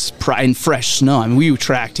days in fresh snow. I mean, we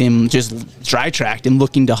tracked him, just dry tracked him,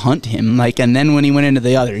 looking to hunt him. And then when he went into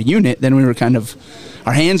the other unit, then we were kind of,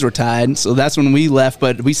 our hands were tied. So that's when we left.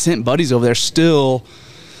 But we sent buddies over there still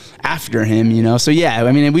after him, So yeah,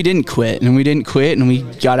 I mean, we didn't quit, and we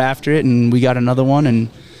got after it, and we got another one and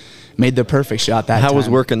made the perfect shot that time. How was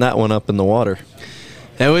working that one up in the water?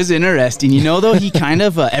 That was interesting. Though, he kind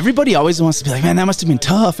of, everybody always wants to be like, man, that must have been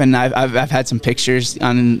tough. And I've had some pictures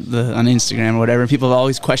on Instagram or whatever, and people have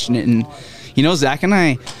always questioned it. And, Zach and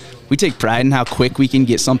I, we take pride in how quick we can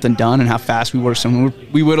get something done and how fast we work. So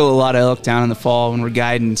we whittle a lot of elk down in the fall when we're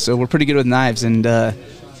guiding. So we're pretty good with knives. And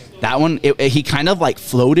that one, he kind of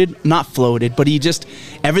not floated, but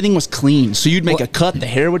everything was clean. So you'd make a cut, the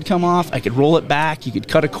hair would come off. I could roll it back. You could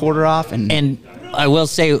cut a quarter off. And I will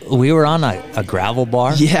say, we were on a gravel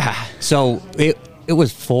bar. Yeah. So it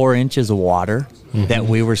was 4 inches of water that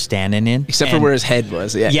we were standing in. Except for where his head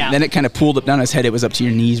was. Yeah. And then it kind of pulled up down his head. It was up to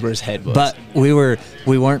your knees where his head was. But we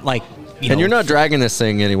weren't like, and you're not dragging this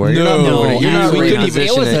thing anywhere. No, you're not moving it. You're not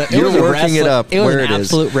repositioning it. You're working it up where it is. It was an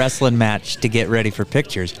absolute wrestling match to get ready for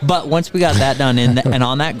pictures. But once we got that done, and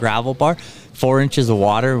on that gravel bar, 4 inches of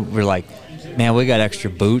water, we're like, man, we got extra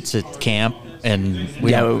boots at camp. And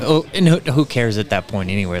who cares at that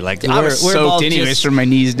point anyway? Like, I was soaked anyways from my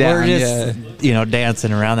knees down. We're just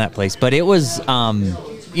dancing around that place. But it was,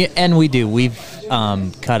 and we've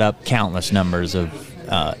cut up countless numbers of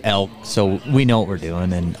elk, so we know what we're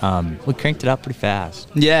doing, and we cranked it up pretty fast.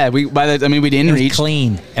 Yeah, we didn't reach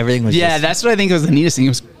clean. Everything was that's what I think was the neatest thing. It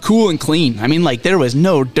was cool and clean. I mean, there was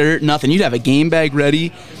no dirt, nothing. You'd have a game bag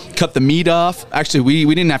ready, cut the meat off. Actually,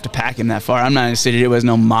 we didn't have to pack him that far. I'm not in the city. It was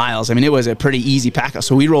no miles. I mean, it was a pretty easy pack.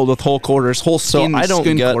 So we rolled with whole quarters, whole skin. So I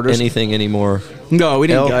don't gut anything anymore. No, we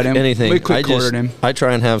didn't gut him. Anything. We quick quartered him. I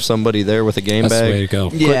try and have somebody there with a game That's bag. the way to go.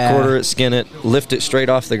 Quick quarter it, skin it, lift it straight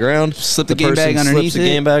off the ground. Slip the game bag underneath slips the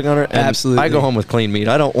game bag on it. And absolutely. I go home with clean meat.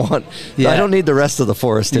 I don't need the rest of the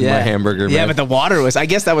forest in my hamburger. Yeah, man. but the water was. I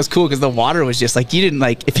guess that was cool because the water was just you didn't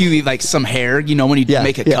if you leave some hair, when you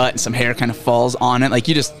make a cut and some hair kind of falls on it,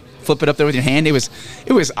 you just flip it up there with your hand. It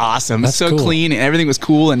was awesome. That's so cool. Clean and everything was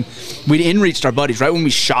cool. And we'd in-reached our buddies right when we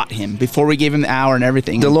shot him before we gave him the hour and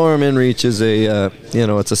everything. DeLorme inReach is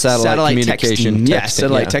it's a satellite communication. Texting.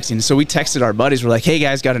 Satellite texting. So we texted our buddies. We're like, hey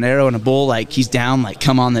guys, got an arrow and a bull. He's down.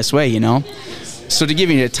 Come on this way. So to give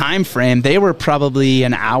you a time frame, they were probably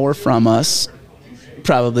an hour from us.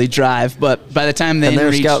 Probably drive, but by the time they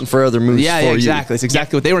were scouting for other moves. Yeah, exactly. It's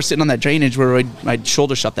exactly what they were sitting on that drainage where I'd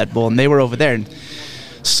shoulder shot that bull, and they were over there. And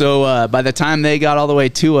so by the time they got all the way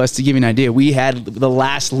to us, to give you an idea, we had the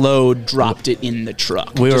last load dropped it in the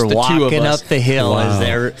truck. We were walking up the hill as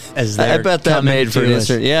they're I bet that made for an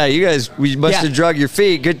instant. Yeah, you guys, we must have drug your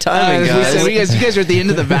feet. Good timing, guys. You guys are at the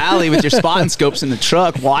end of the valley with your spotting scopes in the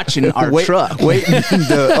truck, watching our truck. Waiting.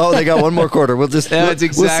 They got one more quarter. We'll just we'll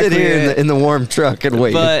sit here in the warm truck and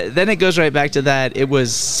wait. But then it goes right back to that. It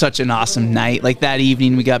was such an awesome night. That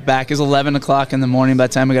evening we got back. It was 11 o'clock in the morning by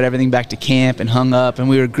the time we got everything back to camp and hung up,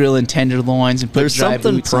 and we were grilling tenderloins and put dry boots on. There's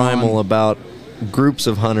something primal about groups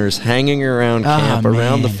of hunters hanging around camp,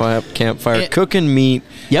 around the campfire, cooking meat.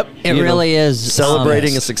 Yep, it really is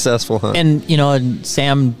celebrating a successful hunt. And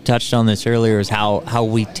Sam touched on this earlier, is how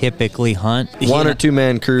we typically hunt. One or two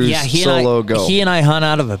man crews, solo go. He and I hunt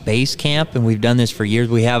out of a base camp, and we've done this for years.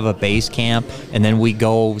 We have a base camp, and then we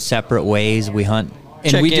go separate ways. We hunt.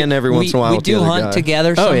 And check in every once in a while. We do hunt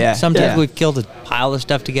together. Sometimes we've killed a pile of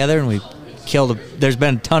stuff together, and we've there's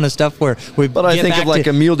been a ton of stuff where we. But I think of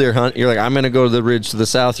a mule deer hunt. You're like, I'm going to go to the ridge to the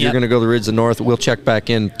south. You're going to go to the ridge to the north. We'll check back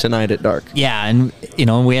in tonight at dark. Yeah, and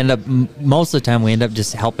we end up most of the time we end up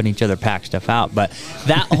just helping each other pack stuff out. But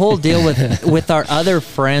that whole deal with our other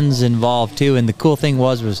friends involved too. And the cool thing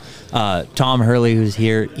was Tom Hurley, who's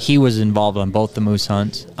here. He was involved on both the moose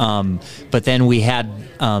hunts. But then we had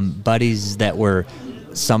buddies that were.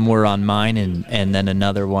 Some were on mine, and then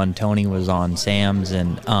another one, Tony, was on Sam's,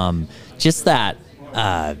 and just that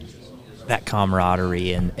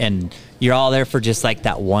camaraderie, and you're all there for just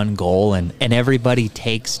that one goal, and everybody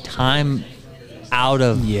takes time out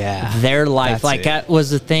of their life. That was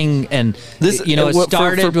the thing, and this, it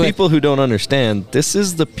started for people who don't understand. This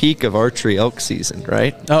is the peak of archery elk season,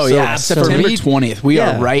 right? Oh, so September 20th. We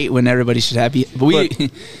are right when everybody should have.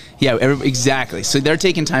 Yeah, exactly. So they're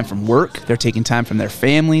taking time from work. They're taking time from their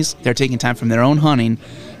families. They're taking time from their own hunting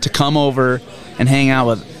to come over and hang out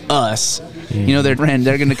with us. You know, they're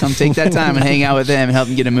going to come take that time and hang out with them and help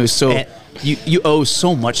them get a moose. So you owe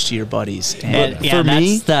so much to your buddies. And for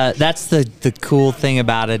me, that's the cool thing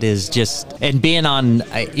about it is just, and being on,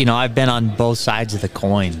 I've been on both sides of the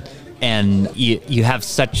coin, and you have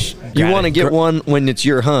such you want to get one when it's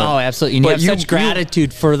your hunt. Oh, absolutely. And you have such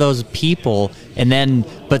gratitude for those people,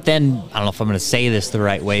 but then I don't know if I'm going to say this the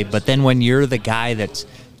right way, but then when you're the guy that's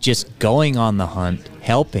just going on the hunt,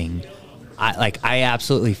 helping, I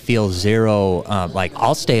absolutely feel zero.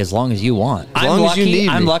 I'll stay as long as you want. I'm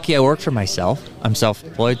lucky. I work for myself. I'm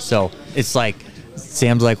self-employed, so it's like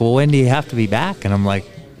Sam's like, "Well, when do you have to be back?" And I'm like,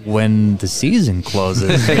 "When the season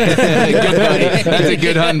closes." Good buddy. That's a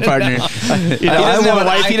good hunting partner. He doesn't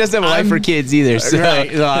have a wife or kids either. So.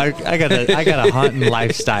 Right. No, I got a hunting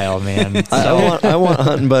lifestyle, man. So. I want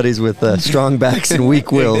hunting buddies with strong backs and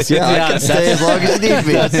weak wills. Yeah, I can stay as long as you need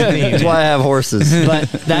me. That's why I have horses. But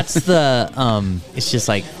that's it's just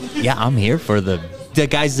like, yeah, I'm here for the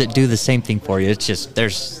guys that do the same thing for you. It's just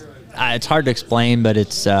it's hard to explain, but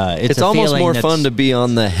it's almost more fun to be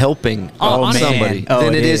on the helping of somebody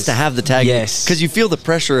than it is to have the tag. Yes, because you feel the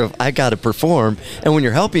pressure of I got to perform, and when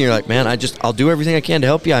you're helping, you're like, man, I'll do everything I can to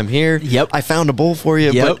help you. I'm here. Yep, I found a bull for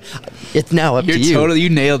you. Yep. But it's now up to you. You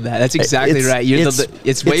nailed that. That's exactly right.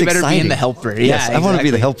 It's way better being the helper. Yeah, yes, I want to be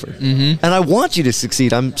the helper, and I want you to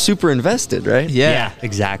succeed. I'm super invested, right? Yeah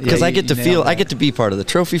exactly. Because I get to be part of the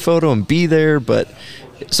trophy photo and be there, but.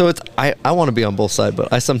 So I want to be on both sides,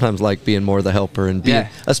 but I sometimes like being more the helper and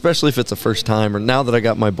especially if it's a first time, or now that I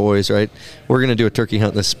got my boys, right, we're going to do a turkey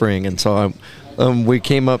hunt this spring. And so we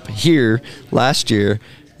came up here last year,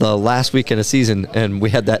 the last weekend of season, and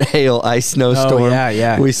we had that hail, ice, snowstorm. Oh,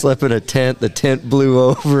 yeah. We slept in a tent. The tent blew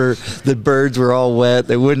over. The birds were all wet.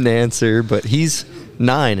 They wouldn't answer, but he's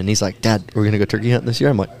 9 and he's like, Dad, we're gonna go turkey hunting this year.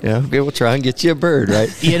 I'm like, yeah, okay, we'll try and get you a bird, right?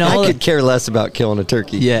 I could care less about killing a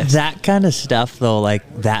turkey. Yeah, that kind of stuff though, like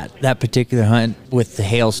that particular hunt with the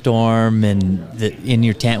hailstorm and in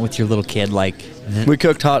your tent with your little kid, like we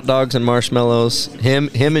cooked hot dogs and marshmallows. Him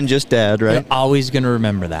and just Dad, right? You're always gonna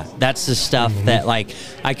remember that. That's the stuff that like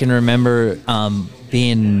I can remember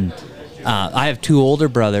being. I have 2 older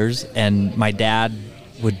brothers, and my dad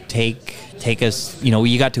would take us,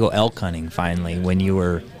 you got to go elk hunting finally when you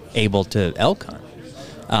were able to elk hunt.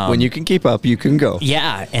 When you can keep up, you can go.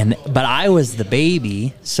 Yeah, but I was the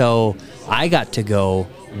baby, so I got to go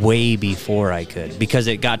way before I could, because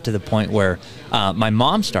it got to the point where my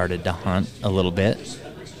mom started to hunt a little bit,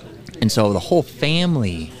 and so the whole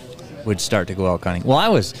family would start to go elk hunting. Well, I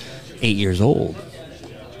was 8 years old.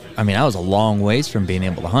 I mean, I was a long ways from being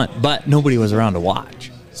able to hunt, but nobody was around to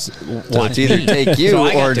watch. So it's either take you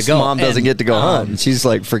or mom doesn't get to go hunt. And she's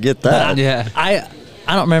like, forget that. I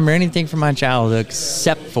don't remember anything from my childhood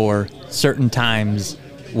except for certain times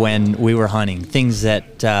when we were hunting. Things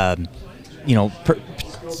that,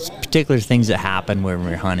 particular things that happened when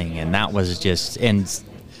we were hunting. And that was just,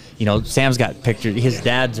 Sam's got pictures. His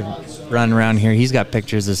dad's running around here. He's got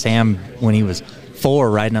pictures of Sam when he was 4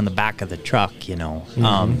 riding on the back of the truck,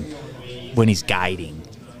 when he's guiding.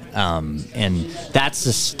 And that's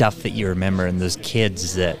the stuff that you remember, and those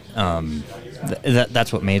kids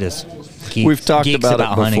that's what made us we've talked about it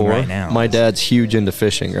hunting before. Right now. My dad's huge into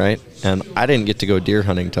fishing, right? And I didn't get to go deer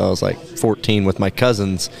hunting until I was like 14 with my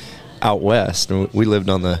cousins out west. And we lived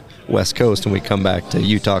on the west coast, and we come back to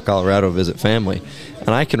Utah, Colorado, visit family. And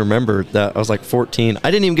I can remember that I was like 14.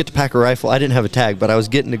 I didn't even get to pack a rifle. I didn't have a tag, but I was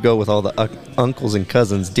getting to go with all the uncles and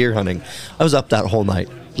cousins deer hunting. I was up that whole night,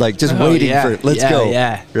 like just waiting for it. Let's go.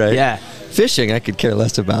 Yeah. Right? Yeah. Fishing, I could care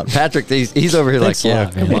less about. Patrick, he's over here like, yeah,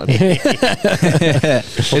 come on.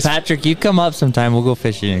 Well, Patrick, you come up sometime. We'll go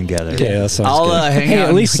fishing together. Yeah, that sounds I'll good. hang out.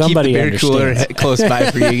 At least somebody keep the beer cooler close by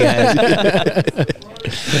for you guys.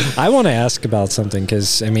 I want to ask about something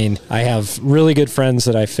because, I have really good friends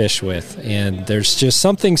that I fish with, and there's just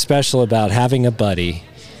something special about having a buddy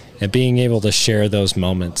and being able to share those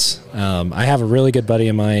moments. I have a really good buddy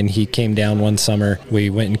of mine. He came down one summer.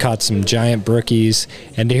 We went and caught some giant brookies,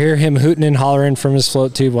 and to hear him hooting and hollering from his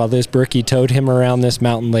float tube while this brookie towed him around this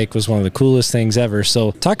mountain lake was one of the coolest things ever.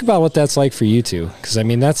 So talk about what that's like for you two, because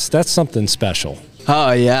that's something special.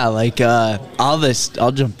 Oh yeah, like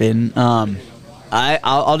I'll jump in.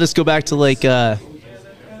 I'll just go back to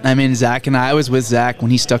Zach and I was with Zach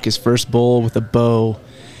when he stuck his first bull with a bow.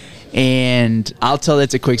 And I'll tell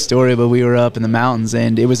that's a quick story, but we were up in the mountains,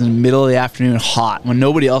 and it was in the middle of the afternoon, hot, when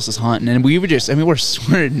nobody else was hunting. And we were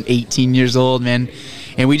we're 18 years old, man.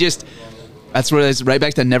 And we just, That's where it's right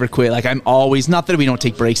back to never quit. Like, I'm always, not that we don't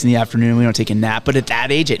take breaks in the afternoon, we don't take a nap, but at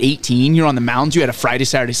that age, at 18, you're on the mountains. You had a Friday,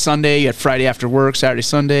 Saturday, Sunday. You had Friday after work, Saturday,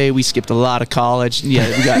 Sunday. We skipped a lot of college. Yeah,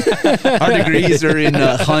 we got our degrees are in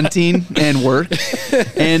hunting and work.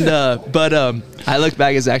 And but I look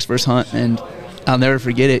back at Zach's first hunt, and I'll never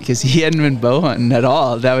forget it because he hadn't been bow hunting at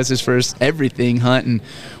all. That was his first everything hunt. And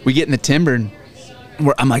we get in the timber, and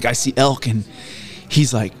I'm like, I see elk, and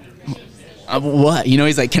he's like, what? You know,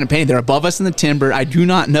 he's like kind of painting. They're above us in the timber. I do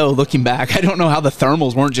not know, looking back, I don't know how the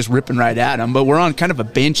thermals weren't just ripping right at them, but we're on kind of a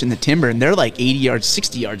bench in the timber, and they're like 80 yards,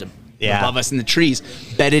 60 yards above us in the trees,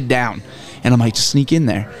 bedded down. And I'm like, just sneak in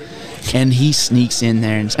there. And he sneaks in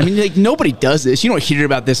there. And I mean, like, nobody does this. You don't hear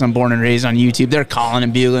about this on Born and Raised on YouTube. They're calling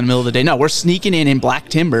and bugling in the middle of the day. No, we're sneaking in black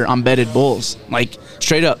timber on bedded bulls, like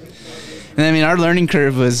straight up. And I mean, our learning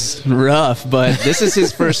curve was rough, but this is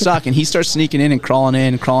his first stock, and he starts sneaking in and crawling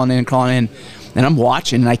in. And I'm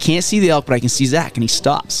watching, and I can't see the elk, but I can see Zach, and he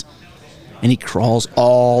stops. And he crawls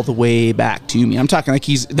all the way back to me. I'm talking like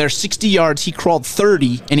they're 60 yards. He crawled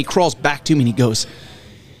 30, and he crawls back to me, and he goes,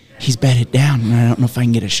 he's bedded down, and I don't know if I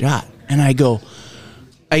can get a shot. And I go,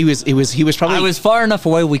 he was probably... I was far enough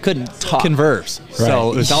away we couldn't converse. Right.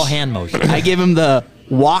 So it was all hand motion. I give him the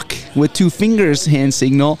walk with 2 fingers hand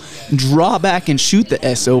signal, draw back and shoot the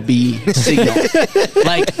SOB signal.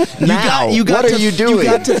 Like, you got what are you doing? You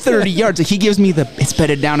got to 30 yards. Like, he gives me it's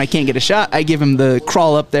bedded down, I can't get a shot. I give him the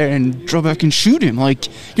crawl up there and draw back and shoot him. Like,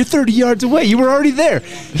 you're 30 yards away. You were already there.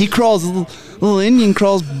 He crawls, little Indian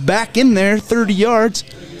crawls back in there 30 yards,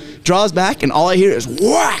 draws back, and all I hear is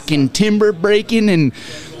whack and timber breaking, and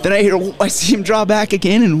then I see him draw back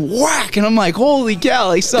again and whack, and I'm like, holy cow,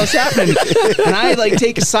 like, stuff's happening. And I like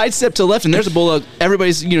take a side step to the left, and there's a bull.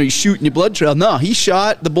 Everybody's, you shoot in your blood trail. No, he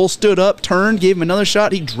shot. The bull stood up, turned, gave him another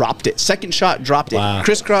shot. He dropped it. Second shot, dropped it.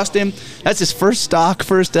 Crisscrossed him. That's his first stock,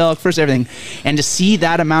 first elk, first everything. And to see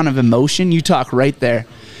that amount of emotion, you talk right there.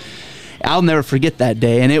 I'll never forget that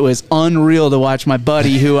day, and it was unreal to watch my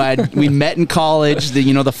buddy who we met in college,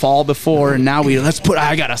 the fall before, and now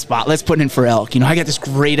I got a spot. Let's put in for elk. I got this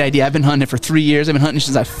great idea. I've been hunting it for 3 years. I've been hunting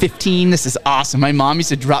since I was 15. This is awesome. My mom used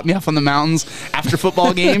to drop me off on the mountains after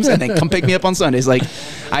football games and then come pick me up on Sundays. Like,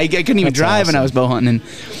 I couldn't even drive when I was bow hunting.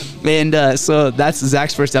 And so that's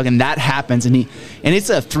Zach's first elk, and that happens, and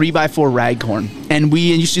it's a 3x4 raghorn. And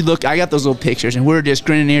you should look. I got those little pictures, and we're just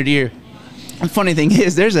grinning ear to ear. The funny thing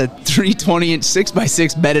is, there's a 320-inch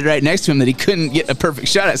 6x6 bedded right next to him that he couldn't get a perfect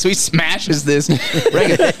shot at, so he smashes this.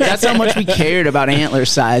 That's how much we cared about antler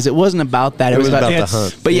size. It wasn't about that. It was about the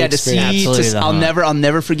hunt. But yeah, to see, I'll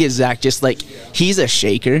never forget Zach. Just like, he's a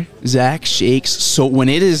shaker. Zach shakes. So when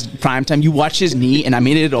it is prime time, you watch his knee, and I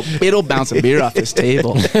mean, it'll bounce a beer off his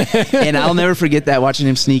table. And I'll never forget that, watching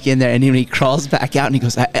him sneak in there, and then he crawls back out, and he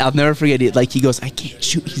goes, I'll never forget it. Like, he goes, I can't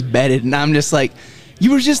shoot. He's bedded, and I'm just like, you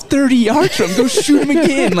were just 30 yards from him. Go shoot him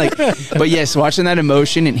again. But yes, watching that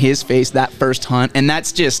emotion in his face, that first hunt, and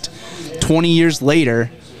that's just 20 years later,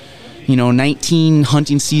 19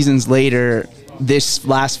 hunting seasons later, this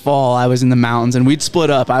last fall, I was in the mountains, and we'd split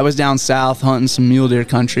up. I was down south hunting some mule deer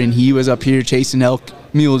country, and he was up here chasing elk,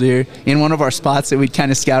 mule deer, in one of our spots that we'd kind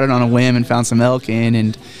of scouted on a whim and found some elk in.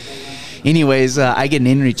 And anyways, I get an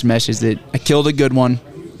inReach message that I killed a good one.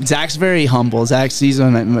 Zach's very humble. He's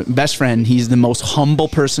my best friend. He's the most humble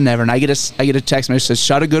person ever. And I get a text message that says,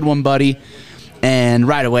 shot a good one, buddy. And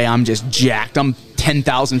right away, I'm just jacked. I'm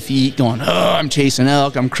 10,000 feet going, I'm chasing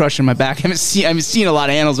elk. I'm crushing my back. I haven't seen a lot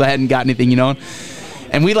of animals, but I hadn't got anything,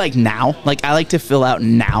 And we now. Like, I like to fill out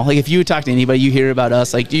now. Like, if you talk to anybody, you hear about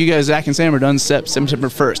us. Like, do you guys, Zach and Sam, are done September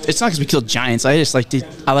 1st. It's not because we killed giants. I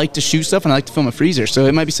like to shoot stuff, and I like to fill my freezer. So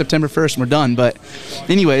it might be September 1st, and we're done. But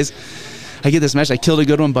anyways, I get this message, I killed a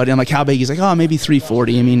good one, buddy. I'm like, how big? He's like, maybe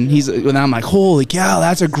 340. I mean, and I'm like, holy cow,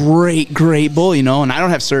 that's a great, great bull, and I don't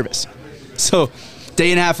have service. So day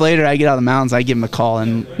and a half later, I get out of the mountains, I give him a call,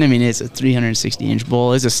 and I mean, it's a 360-inch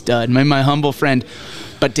bull. It's a stud. My humble friend.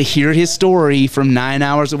 But to hear his story from 9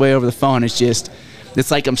 hours away over the phone, it's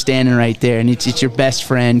like I'm standing right there, and it's your best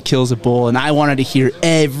friend kills a bull, and I wanted to hear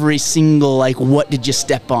every single, like, what did you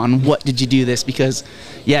step on? What did you do this? Because,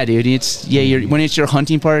 yeah, dude, when it's your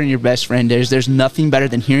hunting partner and your best friend, there's nothing better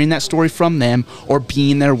than hearing that story from them or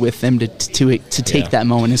being there with them to take that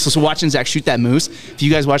moment. And so watching Zach shoot that moose, if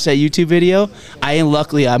you guys watch that YouTube video,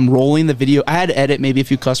 I'm rolling the video. I had to edit maybe a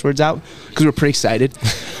few cuss words out because we're pretty excited.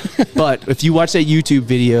 But if you watch that YouTube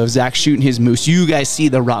video of Zach shooting his moose, you guys see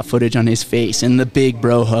the raw footage on his face and the big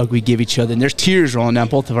bro hug we give each other, and there's tears rolling down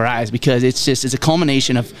both of our eyes because it's a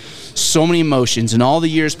culmination of so many emotions and all the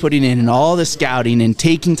years putting in and all the scouting and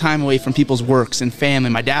taking time away from people's works and family.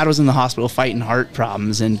 My dad was in the hospital fighting heart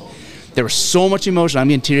problems, and There was so much emotion. I'm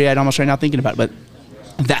getting teary-eyed almost right now thinking about it. But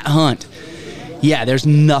that hunt, yeah, there's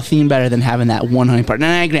nothing better than having that one hunting partner.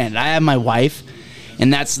 And granted, I have my wife,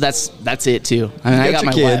 and that's it too. I mean, I got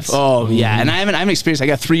my kids. wife. Oh yeah, and I haven't experienced. I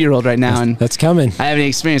got a 3-year-old right now, and That's coming. I haven't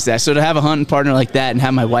experienced that. So to have a hunting partner like that and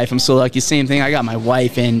have my wife, I'm so lucky. Same thing. I got my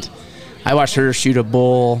wife, and I watched her shoot a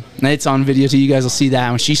bull. And it's on video too. You guys will see that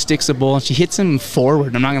when she sticks a bull and she hits him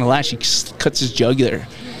forward. I'm not gonna lie, she cuts his jugular.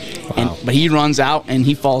 Wow. But he runs out and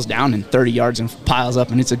he falls down in 30 yards and piles up,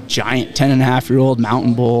 and it's a giant 10.5-year-old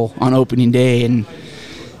mountain bull on opening day. And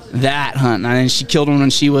that hunt, and she killed him when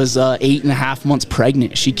she was 8.5 months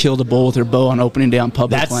pregnant. She killed a bull with her bow on opening day on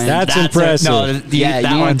public land. That's impressive. Yeah,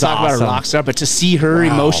 that you want one's to talk about awesome. a rock star, but to see her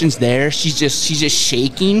emotions there, she's just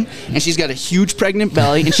shaking, and she's got a huge pregnant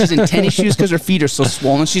belly, and she's in tennis shoes because her feet are so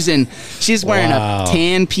swollen. She's wearing a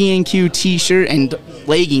tan P&Q t-shirt and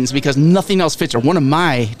leggings because nothing else fits her. One of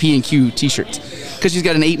my P&Q t-shirts, because she's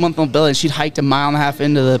got an 8-month-old belly, and she'd hiked 1.5 miles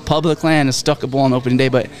into the public land and stuck a bull on opening day.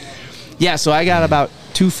 But yeah, so I got about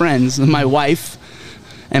 2 friends, my wife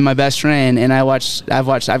and my best friend, and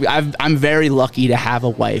I'm very lucky to have a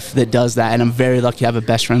wife that does that, and I'm very lucky to have a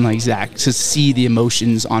best friend like Zach. To see the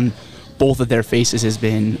emotions on both of their faces has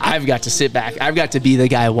been, I've got to sit back, I've got to be the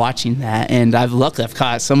guy watching that, and I've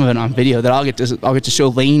caught some of it on video that I'll get to show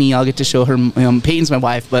Lainey, I'll get to show her. Peyton's my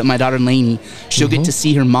wife, but my daughter Lainey, she'll get to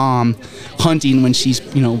see her mom hunting when she's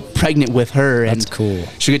pregnant with her. That's and cool.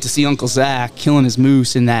 She'll get to see Uncle Zach killing his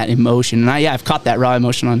moose in that emotion, and I've caught that raw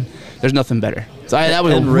emotion on. There's nothing better. So that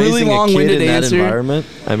was a really long-winded answer. That environment,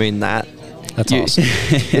 I mean, that's awesome.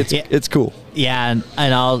 It's cool. Yeah, and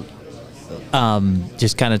I'll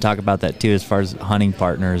just kind of talk about that too, as far as hunting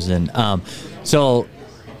partners. And so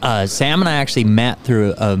Sam and I actually met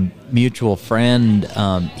through a mutual friend.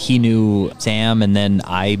 He knew Sam, and then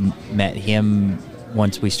I met him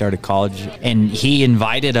once we started college, and he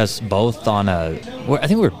invited us both on I think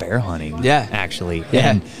we were bear hunting. Yeah, actually.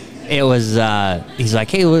 Yeah. And it was he's like,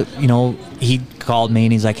 hey, he called me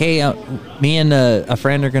and he's like, hey, me and a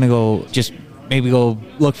friend are gonna go maybe go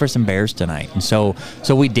look for some bears tonight. And so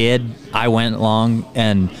we did. I went along,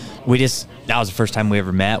 and that was the first time we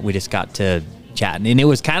ever met. We just got to chatting, and it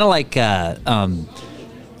was kind of like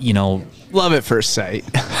love at first sight.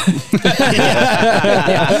 No,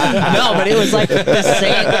 but it was like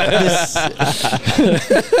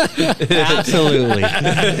absolutely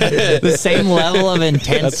the same level of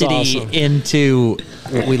intensity into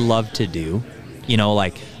what we love to do.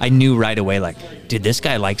 Like I knew right away, like, dude, this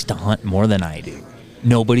guy likes to hunt more than I do.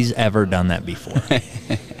 Nobody's ever done that before.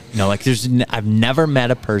 I've never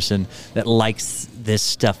met a person that likes this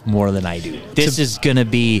stuff more than I do. This is gonna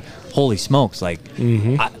be holy smokes, like.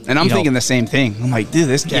 And I'm thinking the same thing. I'm like, dude,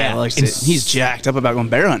 this guy likes it. He's jacked up about going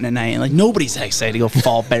bear hunting at night, and like nobody's that excited to go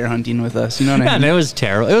fall bear hunting with us. You know what I mean? And it was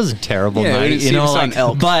terrible. It was a terrible night. We didn't see an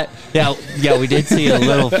elk. But yeah, we did see a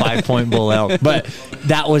little 5-point bull elk. But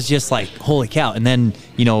that was just like, holy cow! And then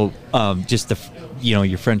just the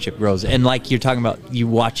your friendship grows, and like you're talking about, you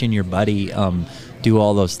watching your buddy do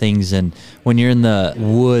all those things, and when you're in the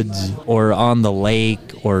woods or on the lake,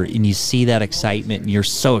 and you see that excitement, and you're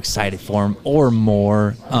so excited for him or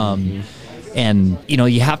more, and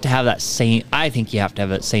you have to have that same. I think you have to have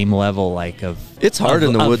that same level, like of. It's hard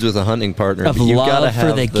in the woods with a hunting partner. Of You've love gotta have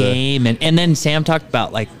for the game, and then Sam talked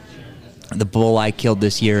about like the bull I killed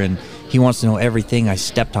this year, and he wants to know everything I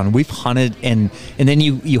stepped on. We've hunted, and then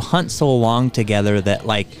you hunt so long together that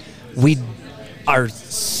like we are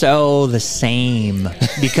so the same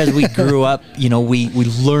because we grew up, we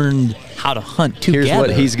learned how to hunt together. Here's what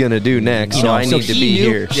he's going to do next, so I need to be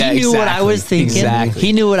here. He knew what I was thinking. Exactly.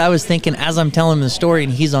 He knew what I was thinking as I'm telling him the story,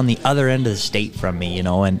 and he's on the other end of the state from me,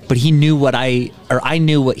 but he knew what I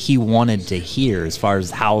knew what he wanted to hear as far as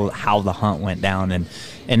how the hunt went down, and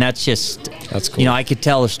that's cool. I could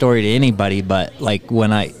tell a story to anybody, but like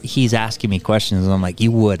when he's asking me questions, I'm like,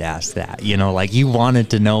 you would ask that, like you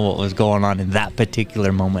wanted to know what was going on in that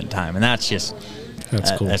particular moment in time, and that's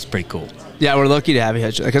cool. That's pretty cool. Yeah, we're lucky to have you,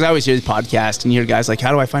 because I always hear the podcast and you hear guys like,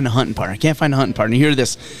 how do I find a hunting partner? I can't find a hunting partner. You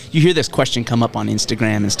hear this question come up on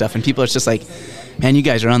Instagram and stuff, and people are just like, man, you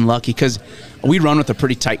guys are unlucky, because we run with a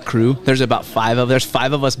pretty tight crew. There's 5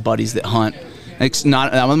 of us buddies that hunt. It's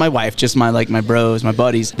not with my wife, just my bros, my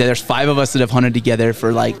buddies. There's 5 of us that have hunted together for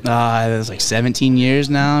it was like 17 years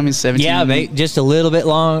now. I mean, 17. Yeah, just a little bit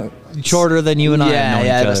shorter than you and I have known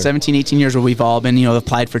each other. 17, 18 years where we've all been,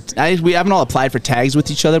 applied for. We haven't all applied for tags with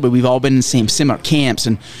each other, but we've all been in the same similar camps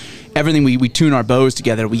and everything. We tune our bows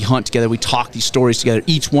together, we hunt together, we talk these stories together.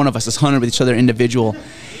 Each one of us has hunted with each other individual,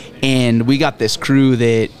 and we got this crew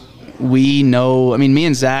that we know. I mean, me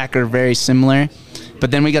and Zach are very similar. But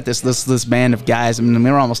then we got this band of guys. I mean, we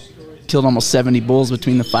were almost killed almost 70 bulls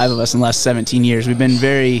between the 5 of us in the last 17 years. We've been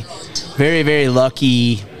very, very, very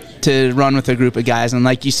lucky to run with a group of guys. And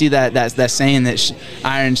like you see that saying that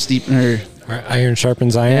iron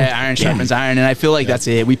sharpens iron. Yeah, iron sharpens iron. And I feel like that's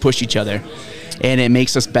it. We push each other. And it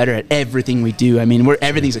makes us better at everything we do. I mean,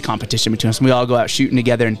 everything's a competition between us. And we all go out shooting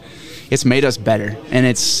together, and it's made us better. And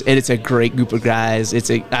it's a great group of guys.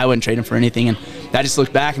 I wouldn't trade them for anything. And I just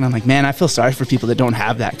look back, and I'm like, man, I feel sorry for people that don't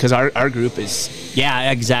have that, because our group is...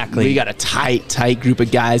 Yeah, exactly. We got a tight group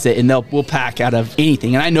of guys we'll pack out of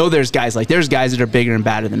anything. And I know there's guys that are bigger and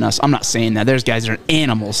badder than us. I'm not saying that. There's guys that are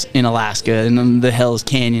animals in Alaska and in the Hells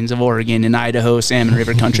Canyons of Oregon and Idaho, Salmon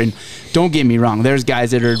River Country. And don't get me wrong, there's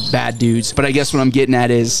guys that are bad dudes. But I guess what I'm getting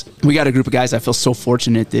at is we got a group of guys I feel so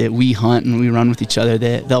fortunate that we hunt and we run with each other,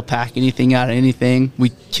 that they'll pack anything out of anything. We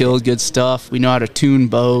kill good stuff. We know how to tune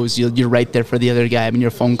bows. You're right there for the other guy. I mean, you're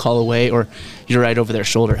a phone call away, or you're right over their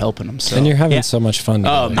shoulder helping them. So. And you're having so much fun.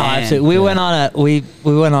 Oh, man. Absolutely. We went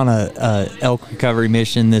on a elk recovery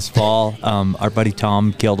mission this fall. Our buddy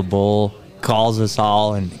Tom killed a bull, calls us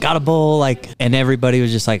all and got a bull, and everybody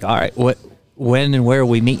was just like, all right, when and where are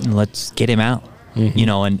we meeting? Let's get him out.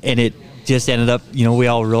 And it just ended up, we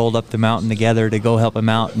all rolled up the mountain together to go help him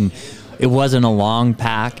out. And it wasn't a long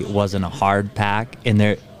pack. It wasn't a hard pack. And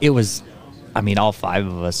it was, all 5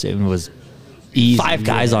 of us, it was easy, 5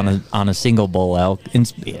 guys on a single bull elk, and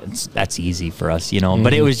that's easy for us,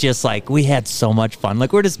 But it was just we had so much fun.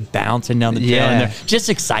 We're just bouncing down the trail, and they're just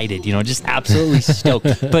excited, just absolutely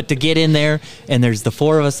stoked. But to get in there, and there's the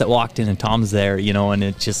 4 of us that walked in, and Tom's there, and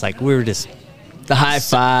it's just we were just the high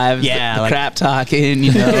fives, the crap talking,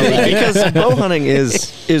 because bow hunting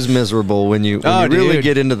is miserable when you really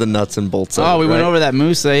get into the nuts and bolts of it. We went over that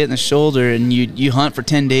moose that hit in the shoulder, and you hunt for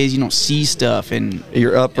 10 days, you don't see stuff, and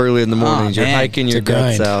you're up early in the mornings, you're hiking your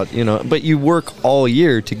guts out, but you work all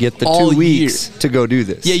year to get the 2 weeks to go do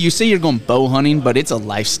this. Yeah, you say you're going bow hunting, but it's a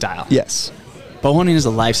lifestyle. Yes. Bow hunting is a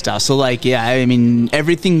lifestyle. So,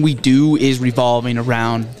 everything we do is revolving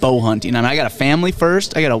around bow hunting. I got a family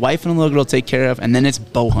first. I got a wife and a little girl to take care of, and then it's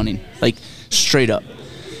bow hunting, straight up.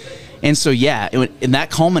 And so, and that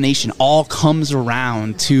culmination all comes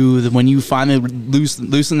around to when you finally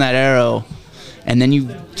loosen that arrow, and then you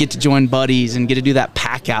get to join buddies and get to do that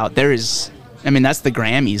pack out. That's the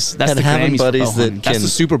Grammys. That's the Grammys buddies that that's the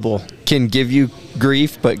Super Bowl. Can give you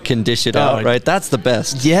grief, but can dish it out, right? That's the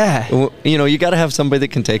best. Yeah. You got to have somebody that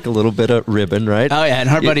can take a little bit of ribbon, right? Oh, yeah, and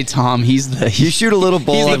our buddy Tom, you shoot a little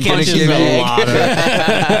bull, I'm going to give you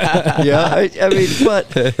but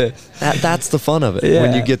that's the fun of it,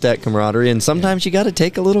 when you get that camaraderie, and sometimes you got to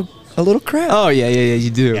take a little crap. Oh, yeah, you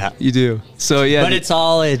do. Yeah. You do. So, yeah. But it's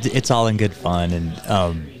all in good fun, and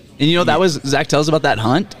that was, Zach tells about that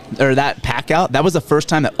hunt, or that pack out. That was the first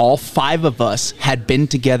time that all 5 of us had been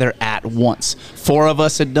together at once. 4 of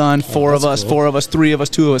us had done, 4 of us, cool. 4 of us, 3 of us,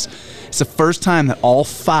 2 of us. It's the first time that all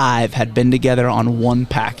 5 had been together on one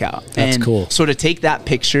pack out. That's cool. So to take that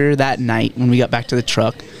picture that night when we got back to the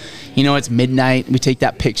truck, it's midnight, we take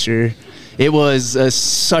that picture. It was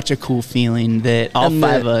such a cool feeling that all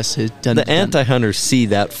 5 of us had done. The anti-hunters see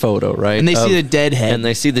that photo, right? And they see the dead head. And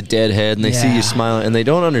they see the dead head, and they see you smiling, and they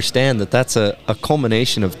don't understand that that's a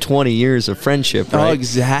culmination of 20 years of friendship, right? Oh,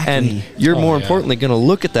 exactly. And you're more importantly going to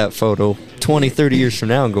look at that photo 20, 30 years from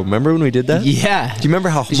now and go, remember when we did that? Yeah. Do you remember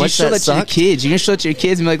how much that sucked? Your kids. You're going to show it to your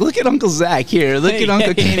kids and be like, look at Uncle Zach here. Look at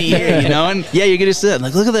Uncle Kenny here, And you're going to sit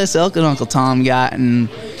look at this elk that Uncle Tom got. And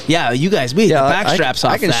you guys, we had the back straps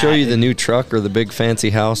off. I can show you the new truck or the big fancy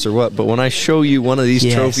house or what, but when I show you one of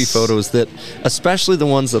these trophy photos that, especially the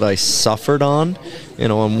ones that I suffered on,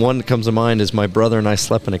 and one that comes to mind is my brother and I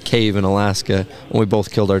slept in a cave in Alaska, and we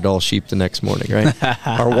both killed our doll sheep the next morning, right?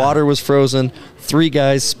 Our water was frozen. 3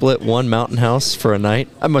 guys split one mountain house for a night.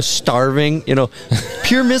 I'm starving,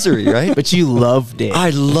 pure misery, right? But you loved it. I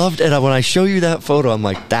loved it. When I show you that photo, I'm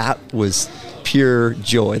like, that was pure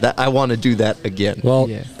joy. That I want to do that again. Well,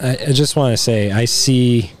 I just want to say, I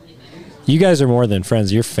see you guys are more than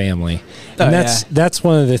friends. You're family. And that's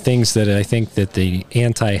one of the things that I think that the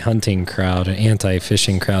anti-hunting crowd,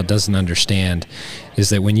 anti-fishing crowd doesn't understand, is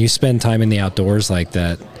that when you spend time in the outdoors like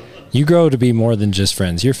that, you grow to be more than just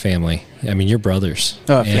friends. You're family. You're brothers.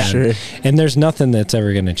 Oh, for sure. And there's nothing that's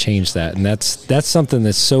ever going to change that. And that's something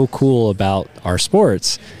that's so cool about our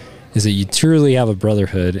sports, is that you truly have a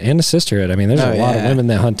brotherhood and a sisterhood. There's a lot of women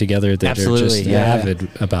that hunt together that are just avid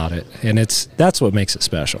about it. And that's what makes it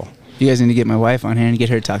special. You guys need to get my wife on here and get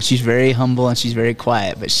her to talk. She's very humble and she's very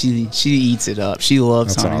quiet, but she eats it up. She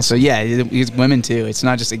loves hunting. Awesome. So, it's women too. It's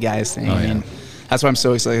not just a guy's thing. That's why I'm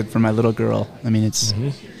so excited for my little girl. It's...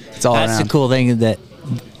 It's all That's around. the cool thing, that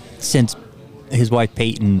since his wife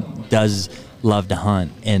Peyton does love to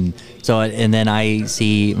hunt. And then I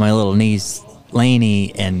see my little niece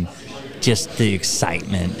Lainey, and just the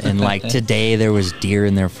excitement. And like today there was deer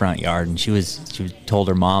in their front yard, and she told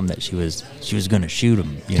her mom that she was going to shoot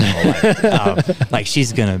them, like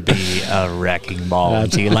she's going to be a wrecking ball.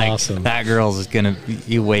 That's awesome. That girl's going to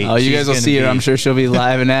you wait. Oh, you guys will see her. I'm sure she'll be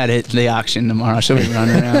live and at it, the auction tomorrow. She'll be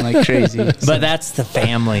running around like crazy. But that's the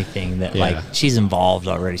family thing that like she's involved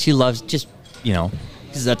already. She loves just,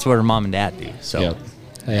 because that's what her mom and dad do. So Yep.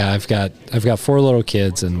 Yeah, I've got 4 little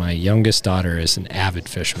kids, and my youngest daughter is an avid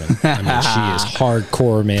fisherman. I mean, she is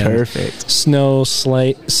hardcore, man. Perfect. Snow,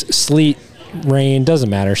 sleet, rain,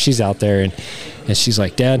 doesn't matter. She's out there, and she's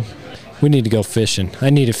like, Dad, we need to go fishing.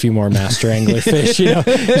 I need a few more master angler fish.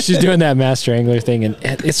 She's doing that master angler thing, and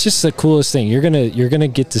it's just the coolest thing. You're gonna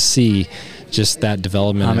get to see just that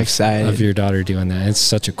development. I'm excited of your daughter doing that. It's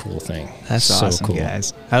such a cool thing. That's so awesome, cool.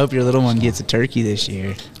 guys. I hope your little one gets a turkey this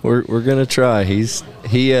year. We're gonna try. He was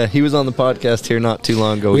on the podcast here not too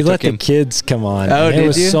long ago. We let the kids come on. Oh, and did it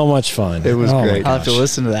was you? so much fun. It was Oh, great. my I'll have to gosh.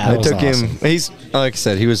 listen to that. I was took awesome. him. He's like I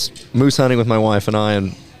said, he was moose hunting with my wife and I,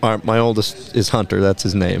 and my oldest is Hunter. That's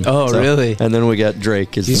his name. Oh, really? And then we got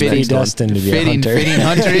Drake. Is He's the pretty next one. destined to be a Fitting hunter.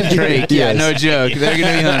 Hunter and Drake. Yeah, Yes. no joke. They're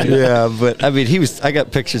going to be hunters. Yeah, but I mean, I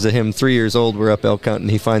got pictures of him 3 years old. We're up elk hunting.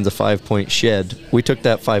 He finds a 5-point shed. We took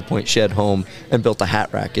that 5-point shed home and built a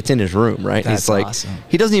hat rack. It's in his room, right? That's He's like, awesome.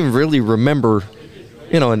 he doesn't even really remember,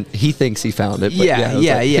 and he thinks he found it. But Yeah, I was like,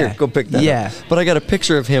 yeah. Here, go pick that Yeah. up. But I got a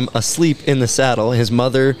picture of him asleep in the saddle. His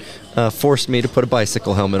mother forced me to put a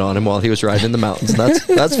bicycle helmet on him while he was riding in the mountains.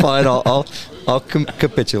 That's fine. I'll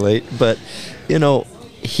capitulate. But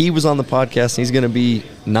he was on the podcast, and he's going to be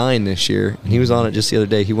 9 this year. And he was on it just the other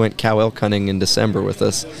day. He went cow elk hunting in December with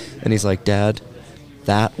us, and he's like, Dad,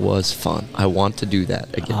 that was fun. I want to do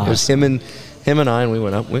that again. It was him and I, and we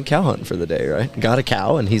went cow hunting for the day, right? Got a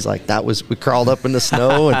cow, and he's like, we crawled up in the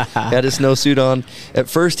snow and had his snowsuit on. At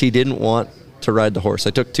first, he didn't want to ride the horse.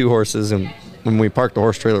 I took 2 horses, and when we parked the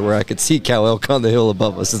horse trailer where I could see cow elk on the hill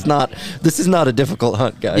above us. This is not a difficult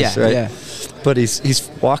hunt, guys, right? Yeah. But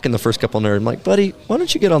he's walking the first couple of nerds. I'm like, buddy, why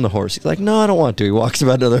don't you get on the horse? He's like, no, I don't want to. He walks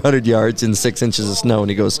about another 100 yards in 6 inches of snow,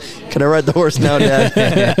 and he goes, can I ride the horse now, Dad?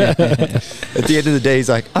 At the end of the day, he's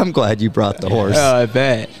like, I'm glad you brought the horse. Oh, I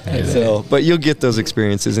bet. So, but you'll get those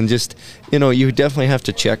experiences, and just, you definitely have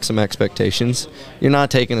to check some expectations. You're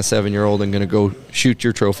not taking a 7-year-old and going to go shoot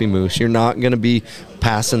your trophy moose. You're not going to be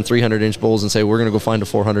passing 300-inch bulls and say, we're going to go find a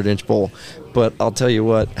 400-inch bull. But I'll tell you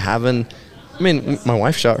what, my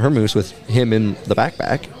wife shot her moose with him in the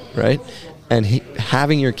backpack, right? And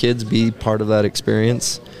having your kids be part of that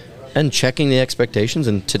experience and checking the expectations.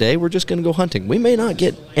 And today we're just going to go hunting. We may not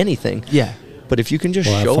get anything. Yeah. But if you can just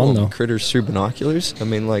We'll have show fun, them though. critters through binoculars,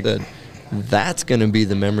 that's going to be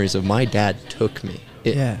the memories of my dad took me.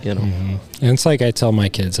 And it's like I tell my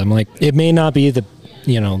kids, I'm like, it may not be the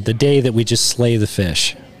day that we just slay the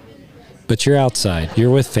fish, but you're outside,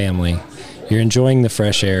 you're with family, you're enjoying the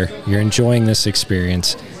fresh air, you're enjoying this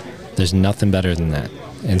experience. There's nothing better than that.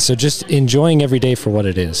 And so just enjoying every day for what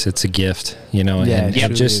it is. It's a gift,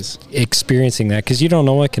 and just experiencing that, because you don't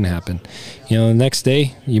know what can happen. The next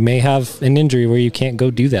day you may have an injury where you can't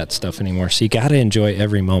go do that stuff anymore. So you got to enjoy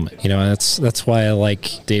every moment. That's why I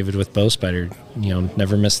like David with Bow Spider.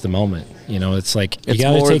 Never miss the moment. It's like you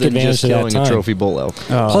got to take advantage of that time. A trophy bull elk.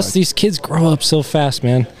 Plus, these kids grow up so fast,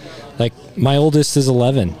 man. Like my oldest is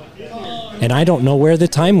 11, and I don't know where the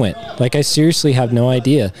time went. Like I seriously have no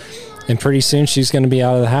idea. And pretty soon she's going to be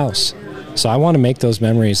out of the house. So I want to make those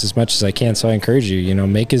memories as much as I can. So I encourage you,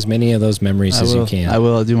 make as many of those memories as you can. I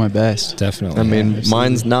will. I'll do my best. Definitely.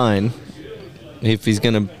 Mine's 9. If he's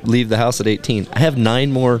going to leave the house at 18, I have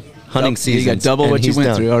 9 more hunting seasons. You got double what you went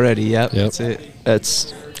done. through already. Yep. That's it.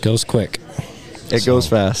 Goes quick. It goes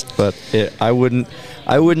fast, but I wouldn't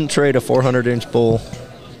trade a 400-inch bull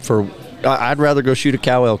for. I'd rather go shoot a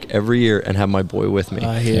cow elk every year and have my boy with me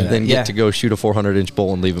than get to go shoot a 400-inch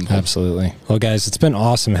bull and leave him home. Absolutely. Well, guys, it's been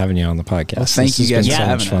awesome having you on the podcast. Well, thank you guys for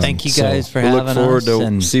having us. Thank you guys for we having look forward us.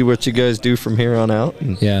 to see what you guys do from here on out.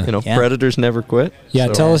 And, Predators never quit.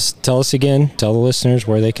 Yeah, so. tell us again. Tell the listeners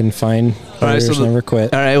where they can find Predators Never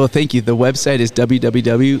Quit. All right, well, thank you. The website is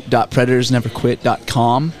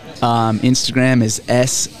www.predatorsneverquit.com. Instagram is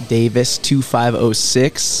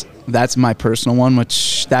sdavis2506. That's my personal one,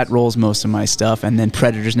 which that rolls most of my stuff. And then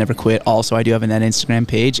Predators Never Quit. Also, I do have that Instagram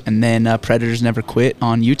page. And then Predators Never Quit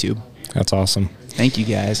on YouTube. That's awesome. Thank you,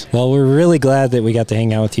 guys. Well, we're really glad that we got to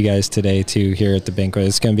hang out with you guys today, too, here at the banquet.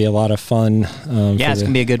 It's going to be a lot of fun. It's going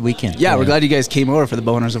to be a good weekend. Yeah, we're glad you guys came over for the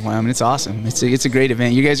Bowhunters of Wyoming. It's awesome. It's a great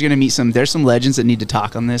event. You guys are going to meet there's some legends that need to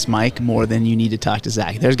talk on this, Mike, more than you need to talk to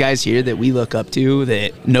Zach. There's guys here that we look up to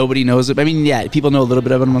that nobody knows. I mean, yeah, people know a little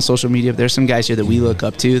bit of them on social media, but there's some guys here that we look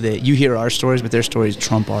up to that you hear our stories, but their stories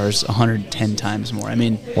trump ours 110 times more. I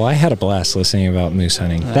mean, well, I had a blast listening about moose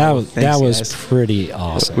hunting. That was pretty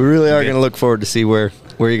awesome. We really are going to look forward to see where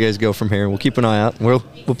you guys go from here. We'll keep an eye out. We'll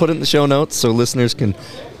put it in the show notes so listeners can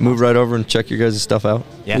move right over and check your guys' stuff out.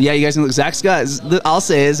 Yeah, you guys can look. Zach's got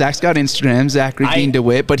Instagram, Zachary Dean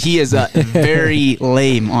DeWitt, but he is very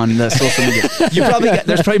lame on the social media.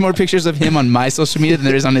 There's probably more pictures of him on my social media than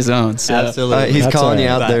there is on his own. So. Absolutely. He's calling you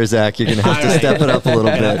out there, Zach. You're going to have to step it up a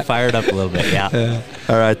little bit. Fire it up a little bit, yeah.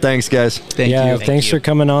 All right, thanks, guys. Thank you. Thanks for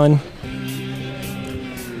coming on.